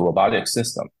acquire the robotic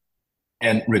system.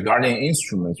 And regarding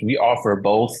instruments, we offer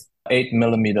both 8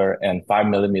 millimeter and 5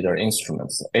 millimeter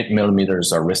instruments. 8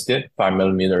 millimeters are wristed, 5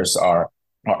 millimeters are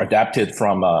adapted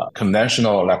from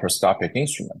conventional laparoscopic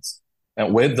instruments.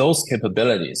 And with those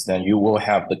capabilities, then you will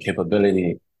have the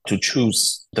capability to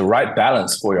choose the right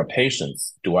balance for your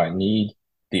patients. Do I need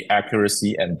the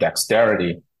accuracy and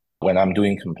dexterity when I'm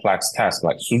doing complex tasks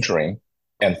like suturing?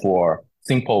 And for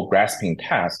simple grasping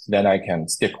tasks, then I can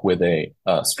stick with a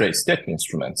straight stick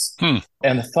instruments.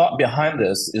 And the thought behind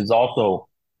this is also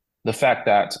the fact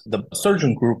that the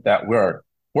surgeon group that we're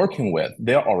working with,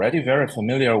 they're already very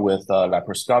familiar with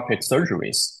laparoscopic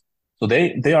surgeries. So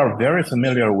they are very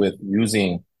familiar with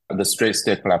using the straight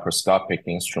stick laparoscopic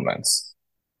instruments.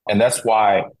 And that's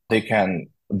why they can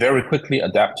very quickly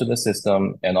adapt to the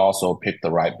system and also pick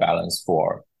the right balance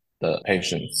for the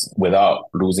patients without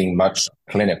losing much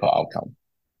clinical outcome.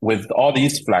 With all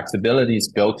these flexibilities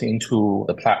built into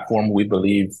the platform, we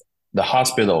believe the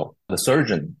hospital, the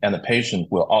surgeon, and the patient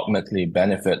will ultimately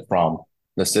benefit from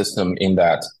the system in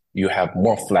that you have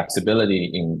more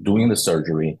flexibility in doing the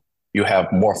surgery. You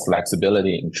have more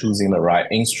flexibility in choosing the right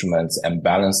instruments and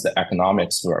balance the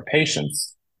economics to our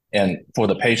patients. And for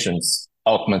the patients,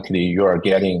 ultimately, you are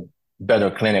getting better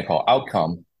clinical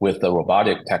outcome with the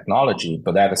robotic technology,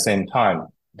 but at the same time,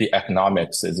 the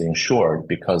economics is ensured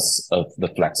because of the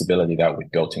flexibility that we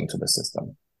built into the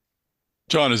system.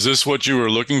 John, is this what you were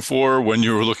looking for when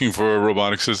you were looking for a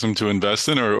robotic system to invest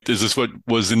in, or is this what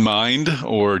was in mind,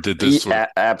 or did this?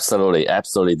 Absolutely.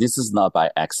 This is not by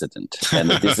accident,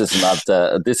 and this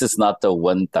is not the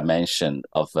one dimension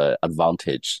of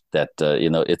advantage that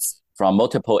it's from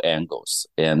multiple angles.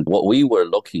 And what we were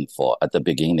looking for at the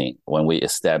beginning when we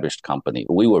established company,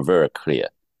 we were very clear.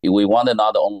 We want to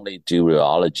not only do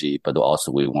radiology, but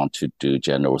also we want to do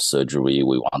general surgery.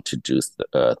 We want to do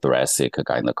thoracic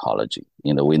gynecology.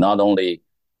 We not only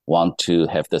want to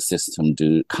have the system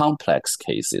do complex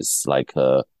cases like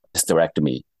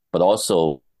hysterectomy, but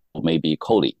also maybe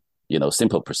chole,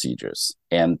 simple procedures.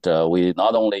 And we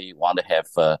not only want to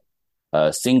have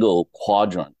a single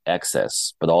quadrant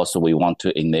access, but also we want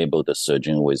to enable the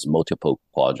surgeon with multiple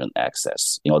quadrant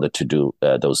access in order to do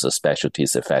those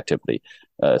specialties effectively.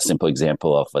 A simple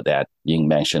example of that, Ying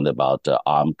mentioned about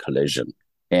arm collision.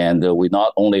 And we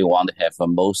not only want to have a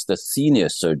most senior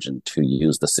surgeon to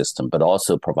use the system, but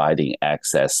also providing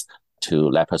access to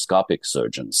laparoscopic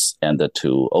surgeons and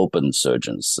to open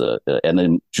surgeons and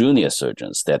then junior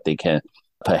surgeons that they can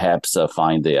perhaps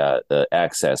find the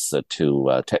access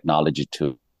to technology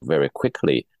to very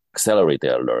quickly accelerate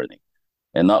their learning.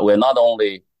 And we're not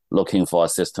only looking for a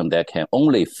system that can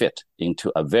only fit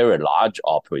into a very large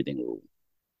operating room,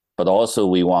 but also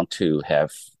we want to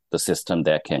have the system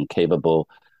that can capable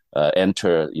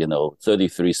enter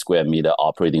 33 square meter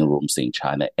operating rooms in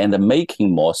China and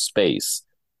making more space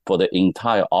for the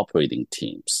entire operating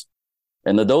teams.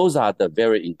 And those are the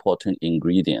very important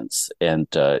ingredients. And,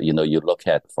 you look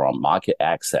at from market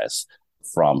access,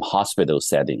 from hospital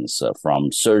settings,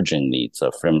 from surgeon needs,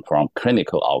 from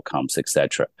clinical outcomes,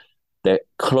 etc. They're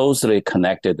closely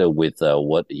connected with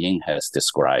what Ying has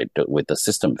described with the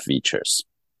system features.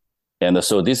 And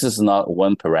so this is not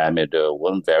one parameter,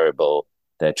 one variable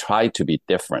that try to be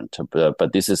different,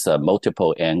 but this is a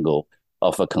multiple angle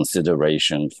of a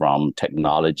consideration from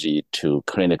technology to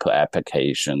clinical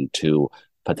application to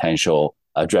potential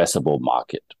addressable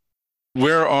market.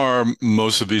 Where are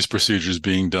most of these procedures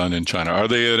being done in China? Are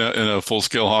they in a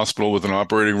full-scale hospital with an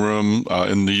operating room?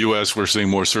 In the U.S., we're seeing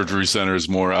more surgery centers,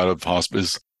 more out of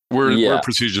hospice. Where are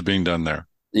procedures being done there?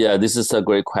 Yeah, this is a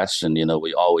great question.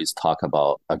 We always talk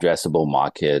about addressable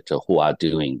market, who are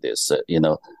doing this.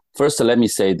 First, let me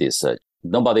say this.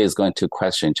 Nobody is going to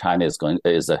question China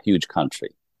is a huge country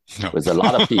with a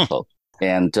lot of people.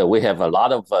 And we have a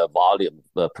lot of volume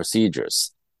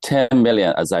procedures. 10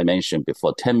 million, as I mentioned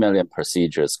before, 10 million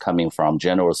procedures coming from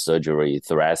general surgery,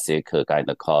 thoracic,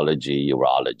 gynecology,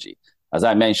 urology. As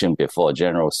I mentioned before,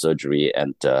 general surgery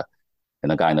and the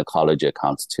gynecology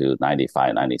accounts to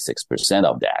 95, 96%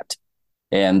 of that.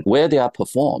 And where they are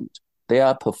performed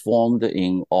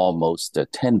in almost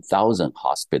 10,000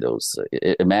 hospitals.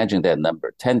 Imagine that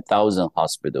number, 10,000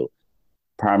 hospitals,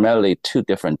 primarily two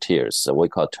different tiers. So we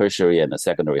call tertiary and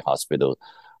secondary hospital,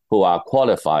 who are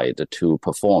qualified to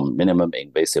perform minimum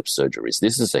invasive surgeries.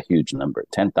 This is a huge number,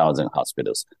 10,000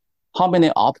 hospitals. How many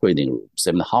operating rooms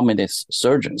and how many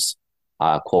surgeons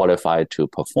are qualified to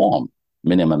perform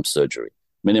minimum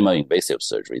invasive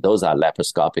surgery? Those are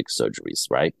laparoscopic surgeries,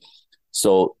 right?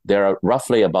 So there are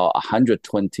roughly about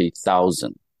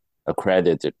 120,000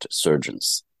 accredited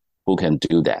surgeons who can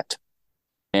do that.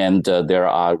 And there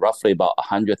are roughly about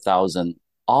 100,000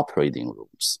 operating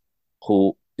rooms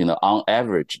who, on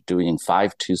average, doing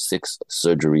 5 to 6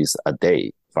 surgeries a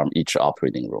day from each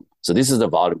operating room. So this is the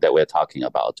volume that we're talking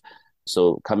about.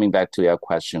 So coming back to your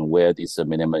question, where these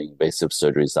minimum invasive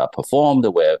surgeries are performed,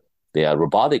 where they are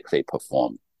robotically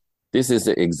performed, this is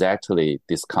exactly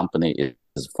this company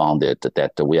is founded,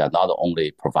 that we are not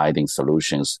only providing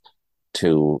solutions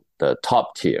to the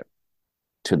top tier,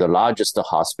 to the largest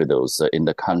hospitals in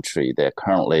the country that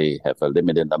currently have a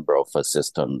limited number of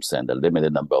systems and a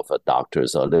limited number of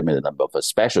doctors or a limited number of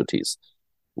specialties.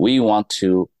 We want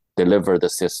to deliver the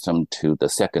system to the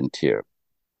second tier.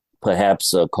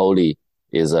 Perhaps Coley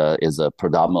is a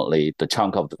predominantly the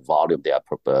chunk of the volume they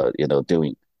are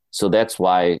doing. So that's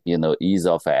why ease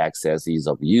of access, ease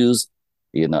of use,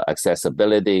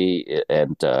 accessibility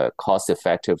and cost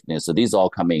effectiveness. So these all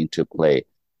come into play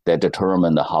that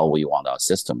determine how we want our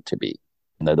system to be.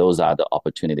 And those are the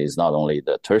opportunities, not only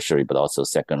the tertiary, but also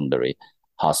secondary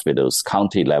hospitals,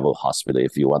 county level hospital,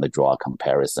 if you want to draw a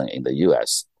comparison in the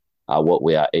US, are what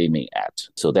we are aiming at.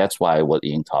 So that's why what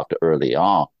Ian talked early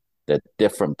on, that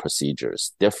different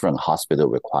procedures, different hospital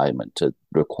requirement to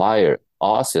require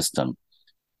our system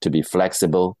to be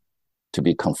flexible, to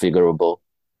be configurable.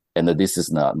 And this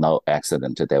is no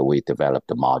accident that we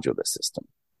developed a modular system.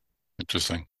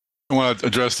 Interesting. I want to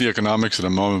address the economics in a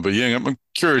moment, but Yang, I'm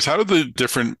curious, how do the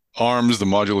different arms, the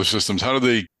modular systems,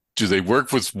 do they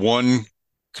work with one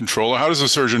controller? How does a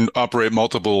surgeon operate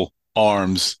multiple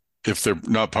arms if they're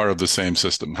not part of the same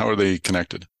system? How are they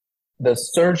connected? The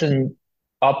surgeon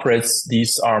operates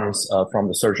these arms from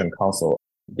the surgeon console.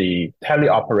 The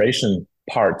teleoperation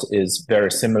part is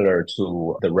very similar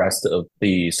to the rest of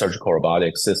the surgical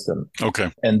robotic system. Okay.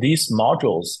 And these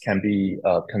modules can be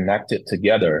connected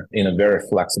together in a very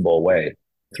flexible way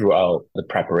throughout the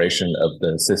preparation of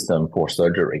the system for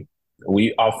surgery.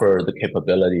 We offer the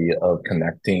capability of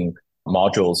connecting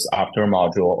modules after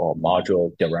module or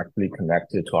module directly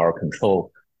connected to our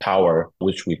control tower,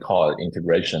 which we call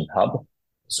integration hub.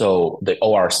 So the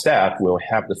OR staff will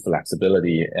have the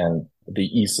flexibility and the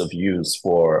ease of use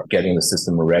for getting the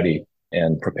system ready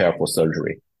and prepare for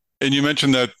surgery. And you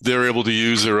mentioned that they're able to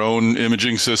use their own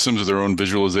imaging systems or their own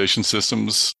visualization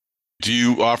systems. Do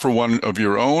you offer one of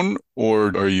your own,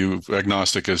 or are you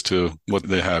agnostic as to what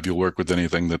they have? You'll work with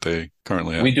anything that they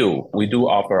currently have? We do. We do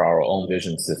offer our own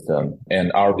vision system.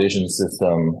 And our vision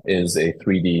system is a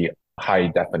 3D high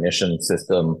definition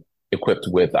system equipped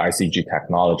with ICG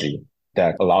technology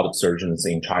that a lot of surgeons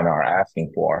in China are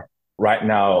asking for. Right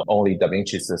now, only Da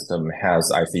Vinci system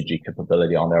has ICG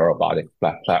capability on their robotic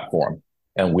platform,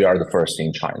 and we are the first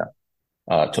in China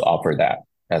to offer that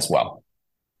as well.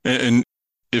 And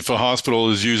if a hospital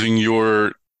is using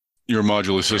your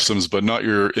modular systems but not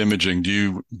your imaging, do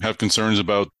you have concerns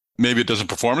about maybe it doesn't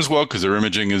perform as well because their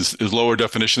imaging is lower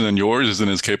definition than yours, isn't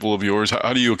as capable of yours?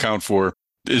 How do you account for?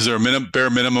 Is there a bare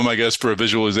minimum, I guess, for a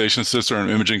visualization system or an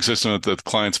imaging system that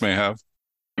clients may have?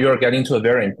 You're getting to a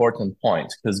very important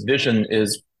point because vision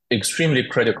is extremely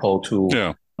critical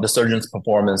to the surgeon's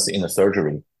performance in the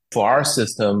surgery. For our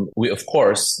system, we, of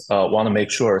course, want to make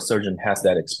sure a surgeon has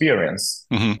that experience.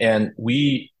 Mm-hmm. And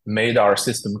we made our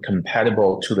system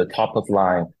compatible to the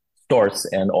top-of-line Storz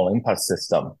and Olympus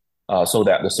system so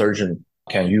that the surgeon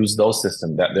can use those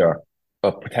systems that they're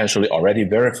potentially already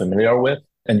very familiar with.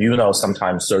 And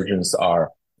sometimes surgeons are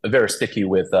very sticky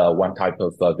with one type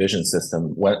of vision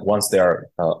system once they're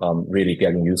really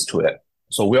getting used to it.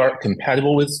 So we are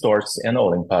compatible with Storz and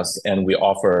Olympus, and we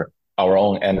offer our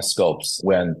own endoscopes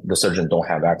when the surgeon don't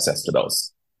have access to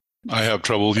those. I have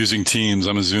trouble using Teams.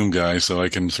 I'm a Zoom guy, so I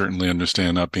can certainly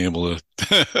understand not being able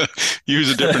to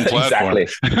use a different platform.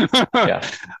 Exactly. Yeah.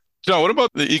 John, what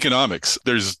about the economics?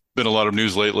 There's been a lot of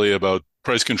news lately about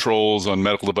price controls on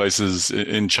medical devices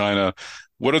in China.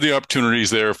 What are the opportunities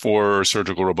there for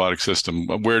surgical robotic system?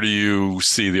 Where do you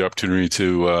see the opportunity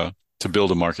to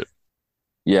build a market?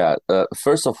 Yeah,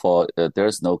 first of all,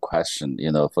 there's no question,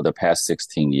 for the past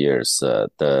 16 years,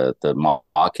 the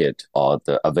market or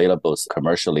the available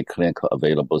commercially clinical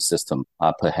available system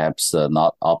are perhaps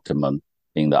not optimum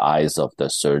in the eyes of the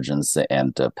surgeons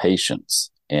and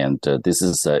patients. And this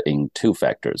is in two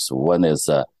factors. One is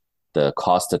the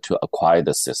cost to acquire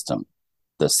the system.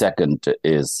 The second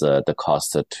is the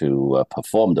cost to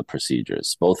perform the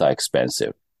procedures. Both are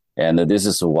expensive. And this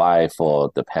is why for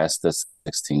the past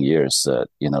 16 years,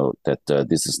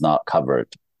 this is not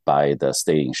covered by the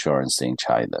state insurance in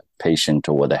China. Patient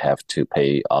would have to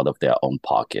pay out of their own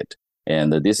pocket.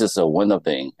 And this is one of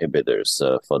the inhibitors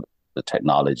for the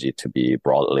technology to be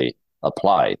broadly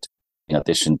applied, in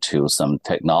addition to some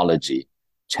technology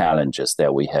challenges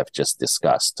that we have just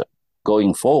discussed.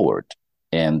 Going forward,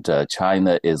 and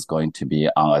China is going to be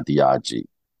on a DRG.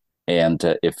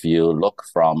 And if you look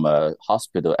from a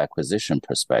hospital acquisition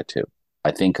perspective,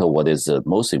 I think what is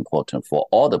most important for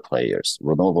all the players,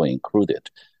 Ronovo included,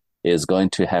 is going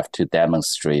to have to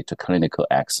demonstrate clinical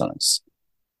excellence.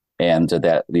 And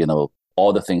that,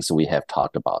 all the things we have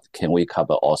talked about, can we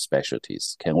cover all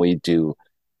specialties? Can we do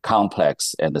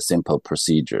complex and simple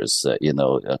procedures,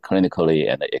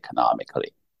 clinically and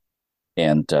economically?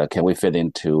 And can we fit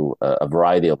into a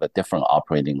variety of different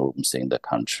operating rooms in the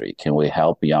country? Can we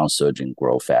help young surgeons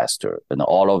grow faster? And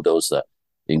all of those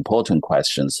important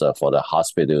questions for the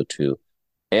hospital to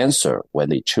answer when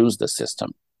they choose the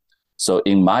system. So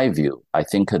in my view, I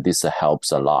think this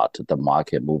helps a lot, the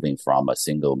market moving from a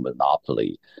single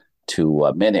monopoly to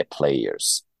many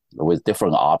players with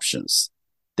different options,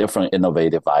 different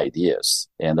innovative ideas.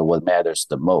 And what matters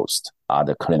the most are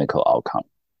the clinical outcome.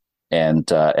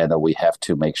 And we have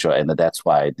to make sure, and that's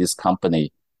why this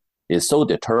company is so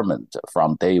determined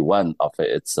from day one of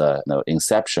its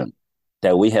inception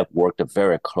that we have worked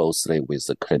very closely with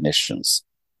the clinicians,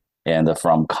 and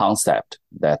from concept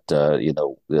that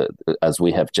as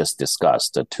we have just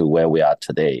discussed to where we are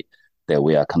today, that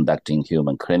we are conducting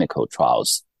human clinical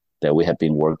trials, that we have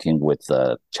been working with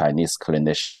Chinese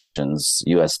clinicians,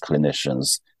 U.S.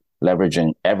 clinicians,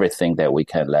 leveraging everything that we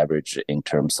can leverage in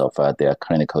terms of their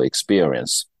clinical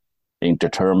experience in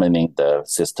determining the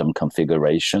system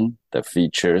configuration, the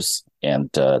features,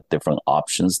 and different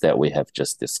options that we have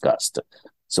just discussed.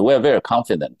 So we're very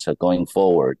confident going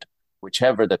forward,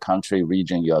 whichever the country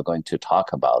region you are going to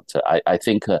talk about. I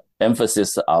think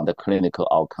emphasis on the clinical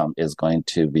outcome is going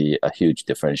to be a huge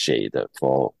differentiator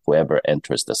for whoever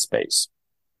enters the space.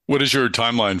 What is your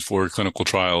timeline for clinical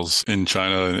trials in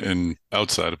China and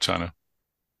outside of China?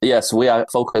 Yes, we are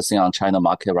focusing on China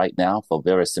market right now for a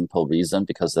very simple reason,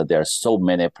 because there are so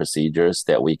many procedures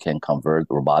that we can convert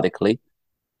robotically,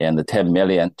 and the 10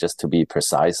 million, just to be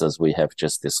precise, as we have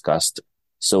just discussed.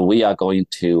 So we are going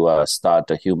to start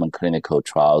the human clinical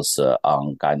trials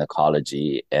on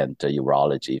gynecology and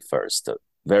urology first.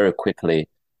 Very quickly,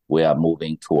 we are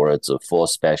moving towards a full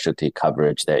specialty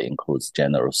coverage that includes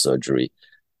general surgery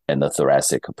and the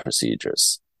thoracic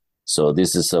procedures. So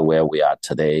this is where we are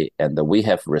today. And we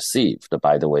have received,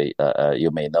 by the way, you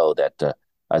may know that,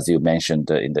 as you mentioned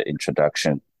in the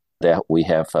introduction, that we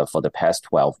have for the past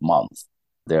 12 months,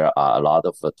 there are a lot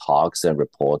of talks and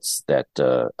reports that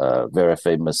very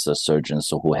famous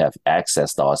surgeons who have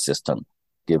accessed our system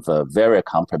give very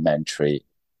complimentary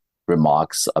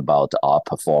remarks about our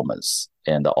performance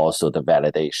and also the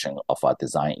validation of our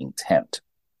design intent.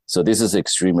 So this is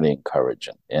extremely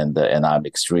encouraging, and I'm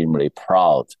extremely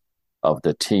proud of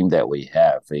the team that we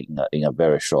have in a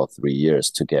very short 3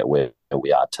 years to get where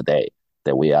we are today,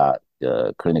 that we are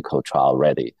clinical trial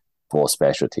ready for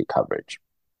specialty coverage.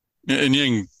 And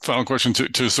Ying, final question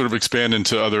to sort of expand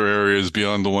into other areas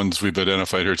beyond the ones we've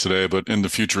identified here today, but in the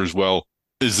future as well.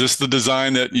 Is this the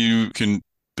design that you can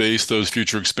base those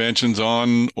future expansions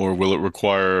on, or will it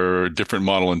require a different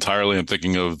model entirely? I'm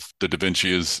thinking of the Da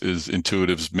Vinci is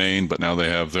Intuitive's main, but now they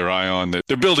have their Ion.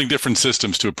 They're building different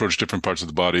systems to approach different parts of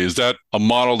the body. Is that a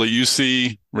model that you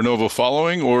see Ronovo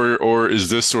following, or is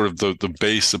this sort of the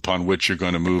base upon which you're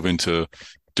going to move into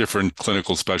different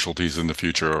clinical specialties in the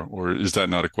future, or is that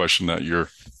not a question that you're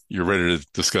ready to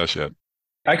discuss yet?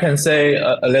 I can say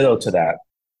a little to that.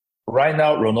 Right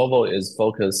now, Ronovo is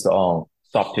focused on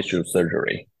soft tissue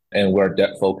surgery, and we're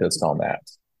focused on that.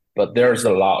 But there's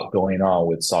a lot going on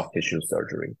with soft tissue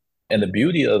surgery. And the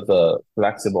beauty of a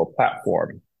flexible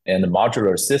platform and the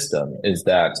modular system is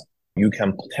that you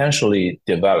can potentially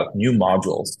develop new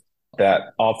modules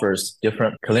that offers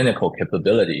different clinical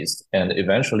capabilities and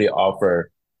eventually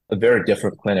offer a very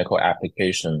different clinical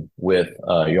application with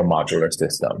your modular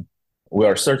system. we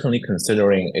are certainly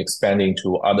considering expanding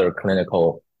to other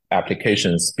clinical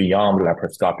applications beyond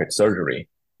laparoscopic surgery,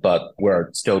 but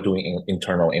we're still doing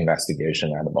internal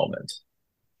investigation at the moment.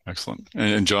 Excellent.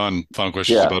 And John, final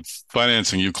question is Yeah, about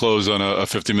financing. You closed on a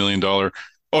 $50 million.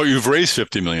 Oh, you've raised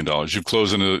 $50 million. You've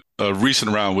closed in a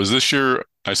recent round. Was this your,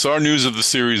 I saw news of the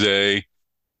Series A,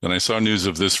 and I saw news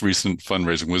of this recent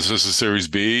fundraising. Was this a Series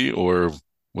B, or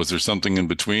was there something in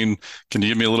between? Can you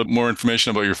give me a little bit more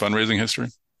information about your fundraising history?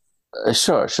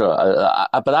 sure, sure.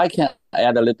 But I can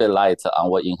add a little bit light on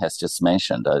what Ying has just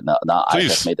mentioned. Now I have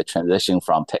Please. made the transition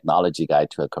from technology guy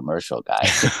to a commercial guy.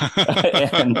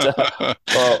 And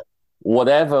well,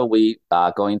 whatever we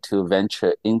are going to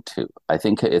venture into, I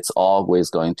think it's always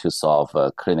going to solve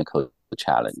clinical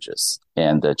challenges.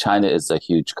 And China is a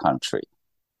huge country.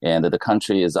 And the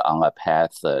country is on a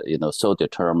path, so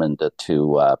determined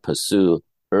to pursue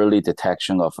early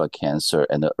detection of a cancer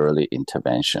and early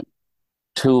intervention.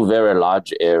 Two very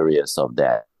large areas of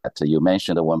that. You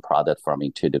mentioned the one product from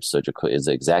Intuitive Surgical is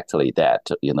exactly that,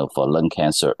 for lung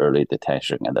cancer early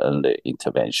detection and early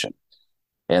intervention.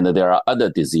 And there are other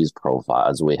disease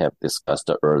profiles we have discussed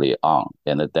early on,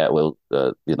 and that will,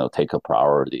 take a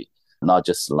priority, not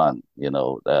just lung,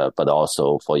 but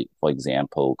also, for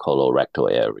example, colorectal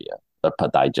area, upper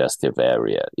digestive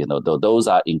area. Those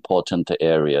are important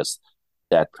areas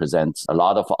that present a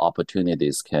lot of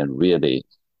opportunities, can really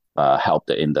help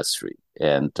the industry.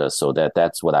 And so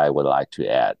that's what I would like to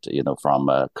add, from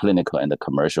clinical and the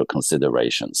commercial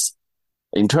considerations.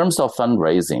 In terms of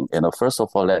fundraising, first of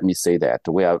all, let me say that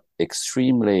we are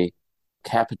extremely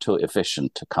capital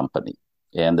efficient company.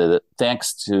 And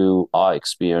thanks to our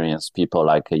experience, people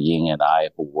like Ying and I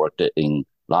who worked in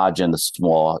large and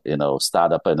small,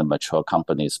 startup and mature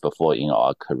companies before in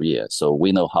our career. So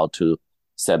we know how to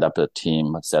set up a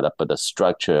team, set up the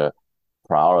structure,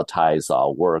 prioritize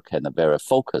our work, and are very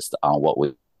focused on what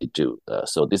we do.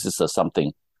 So this is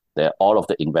something that all of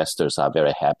the investors are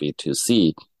very happy to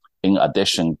see, in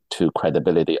addition to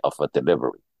credibility of a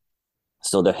delivery.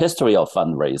 So the history of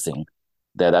fundraising,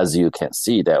 that as you can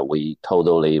see, that we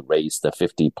totally raised the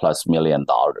 $50+ million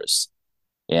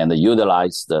and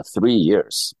utilized the 3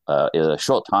 years, in a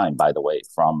short time, by the way,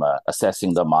 from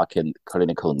assessing the market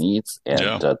clinical needs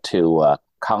and to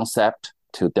concept,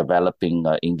 to developing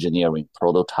engineering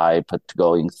prototype, to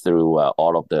going through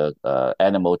all of the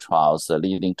animal trials,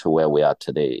 leading to where we are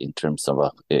today in terms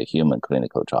of a human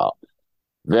clinical trial.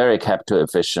 Very capital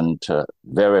efficient,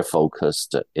 very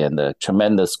focused, and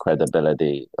tremendous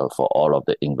credibility for all of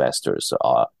the investors.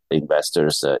 Our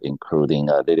investors, including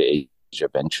Lily Asia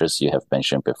Ventures, you have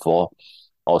mentioned before,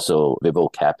 also Vivo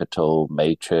Capital,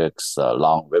 Matrix,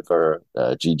 Long River,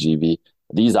 GGV.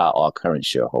 These are our current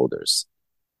shareholders.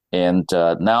 And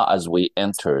now as we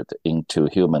entered into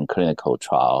human clinical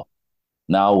trial,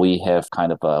 now we have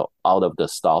kind of out of the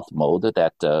stealth mode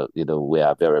that, we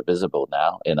are very visible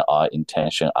now and our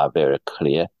intention are very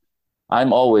clear.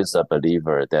 I'm always a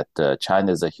believer that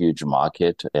China is a huge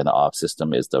market and our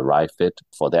system is the right fit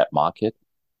for that market.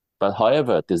 But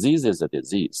however, disease is a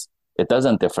disease. It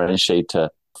doesn't differentiate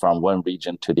from one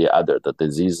region to the other. The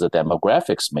disease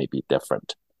demographics may be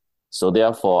different. So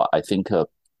therefore, I think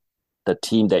the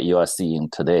team that you are seeing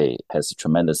today has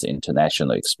tremendous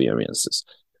international experiences.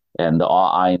 And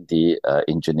our R&D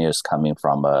engineers coming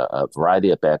from a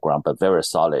variety of background, but very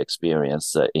solid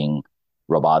experience in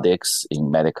robotics,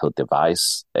 in medical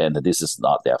device. And this is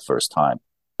not their first time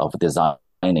of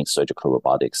designing surgical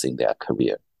robotics in their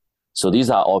career. So these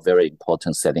are all very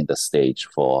important, setting the stage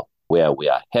for where we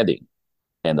are heading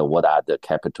and what are the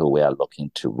capital we are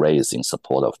looking to raise in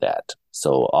support of that.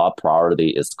 So our priority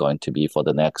is going to be for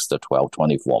the next 12,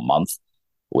 24 months.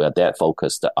 We are that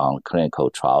focused on clinical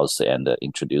trials and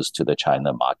introduced to the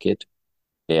China market.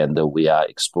 And we are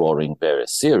exploring very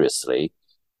seriously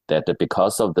that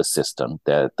because of the system,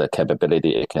 that the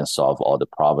capability it can solve all the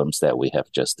problems that we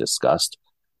have just discussed,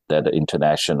 that the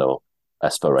international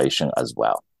aspiration as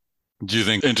well. Do you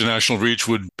think international reach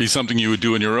would be something you would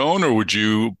do on your own, or would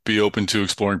you be open to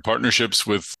exploring partnerships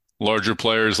with larger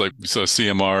players like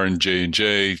CMR and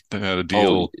J&J had a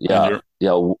deal?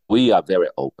 We are very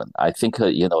open. I think,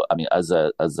 as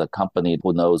a company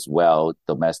who knows well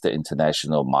domestic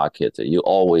international market, you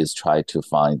always try to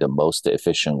find the most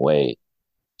efficient way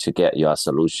to get your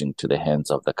solution to the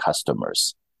hands of the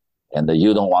customers. And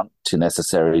you don't want to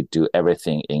necessarily do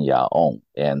everything in your own.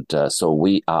 And so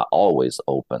we are always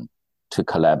open to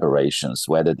collaborations,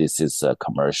 whether this is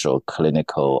commercial,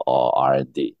 clinical, or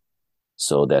R&D.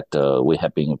 So that we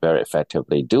have been very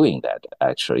effectively doing that,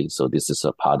 actually. So this is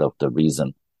a part of the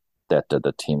reason that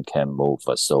the team can move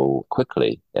so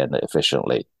quickly and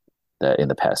efficiently in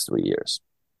the past 3 years.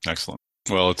 Excellent.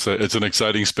 Well, it's an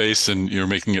exciting space, and you're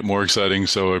making it more exciting.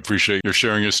 So I appreciate your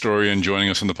sharing your story and joining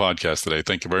us on the podcast today.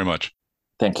 Thank you very much.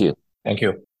 Thank you. Thank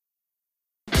you.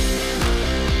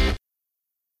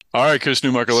 All right, Chris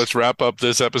Newmarker, let's wrap up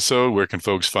this episode. Where can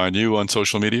folks find you on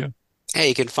social media? Hey,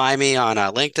 you can find me on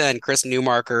LinkedIn, Chris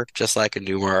Newmarker, just like a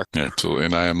Newmark. Absolutely.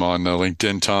 And I am on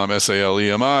LinkedIn, Tom,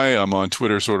 Salemi. I'm on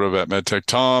Twitter, sort of at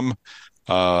MedTechTom.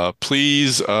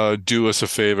 Please do us a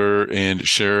favor and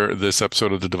share this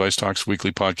episode of the Device Talks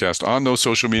Weekly podcast on those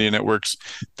social media networks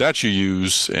that you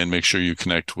use, and make sure you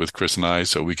connect with Chris and I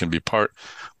so we can be part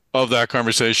of that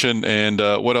conversation. And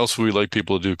what else would we like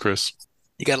people to do, Chris?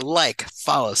 You got to like,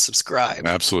 follow, subscribe.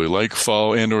 Absolutely. Like,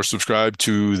 follow, and or subscribe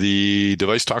to the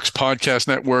Device Talks Podcast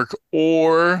Network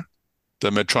or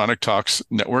the Medtronic Talks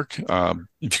Network. If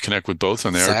you connect with both,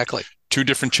 and there are two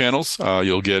different channels.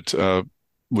 You'll get,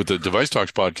 with the Device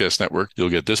Talks Podcast Network, you'll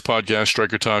get this podcast,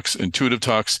 Stryker Talks, Intuitive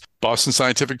Talks. Boston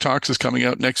Scientific Talks is coming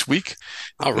out next week.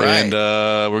 All right. And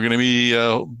we're going to be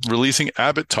releasing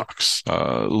Abbott Talks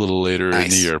a little later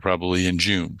in the year, probably in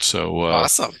June. So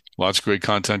awesome. Lots of great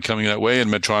content coming that way.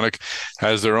 And Medtronic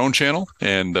has their own channel,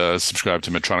 and subscribe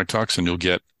to Medtronic Talks, and you'll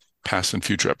get past and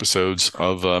future episodes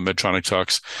of Medtronic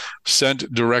Talks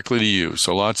sent directly to you.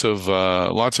 So lots of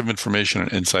information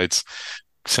and insights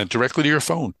sent directly to your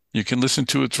phone. You can listen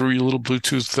to it through your little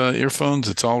Bluetooth earphones.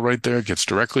 It's all right there. It gets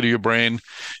directly to your brain.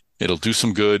 It'll do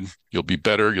some good. You'll be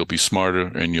better. You'll be smarter,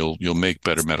 and you'll make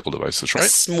better medical devices. Right? A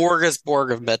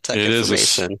smorgasbord of medtech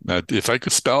information. If I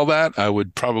could spell that, I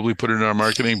would probably put it in our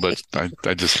marketing. But I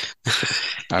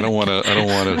don't want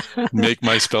to make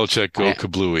my spell check go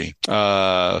kablooey.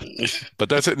 But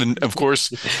that's it. And of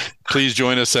course, please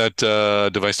join us at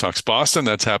Device Talks Boston.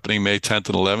 That's happening May 10th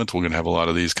and 11th. We're going to have a lot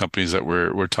of these companies that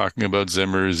we're talking about: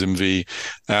 Zimmer, ZimV,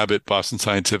 Abbott, Boston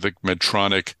Scientific,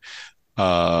 Medtronic.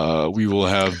 We will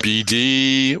have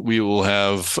BD. We will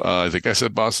have, I think I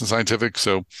said Boston Scientific.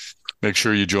 So make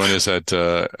sure you join us at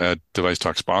Device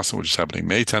Talks Boston, which is happening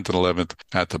May 10th and 11th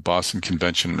at the Boston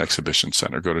Convention and Exhibition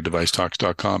Center. Go to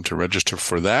devicetalks.com to register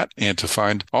for that and to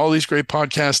find all these great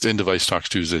podcasts and Device Talks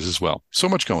Tuesdays as well. So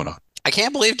much going on. I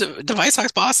can't believe Device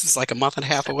Talks Boston is like a month and a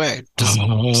half away. Just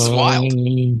wild.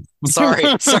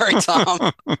 Sorry,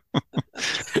 Tom.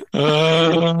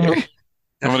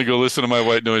 I'm going to go listen to my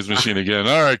white noise machine again.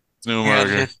 All right,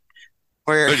 Newmarker.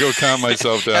 I'm going to go calm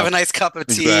myself down. Have a nice cup of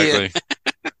tea. Exactly.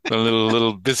 A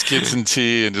little biscuits and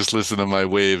tea, and just listen to my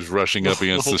waves rushing up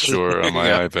against the shore on my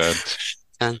iPad.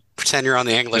 And pretend you're on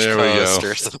the English coast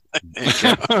or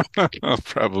something. I'll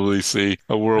probably see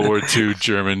a World War II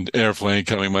German airplane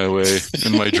coming my way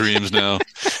in my dreams now.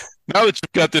 Now that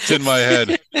you've got this in my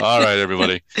head. All right,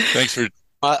 everybody. Thanks for...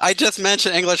 I just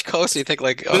mentioned English coast, and you think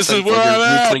like, this is where I'm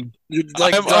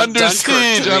at. I'm under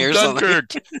siege. I'm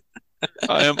Dunkirk.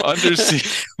 I am under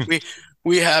siege.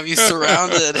 We have you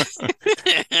surrounded.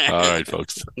 All right,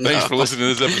 folks. Thanks for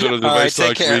listening to this episode of the Device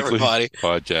Talks Weekly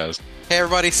podcast. Hey,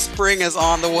 everybody. Spring is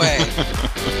on the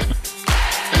way.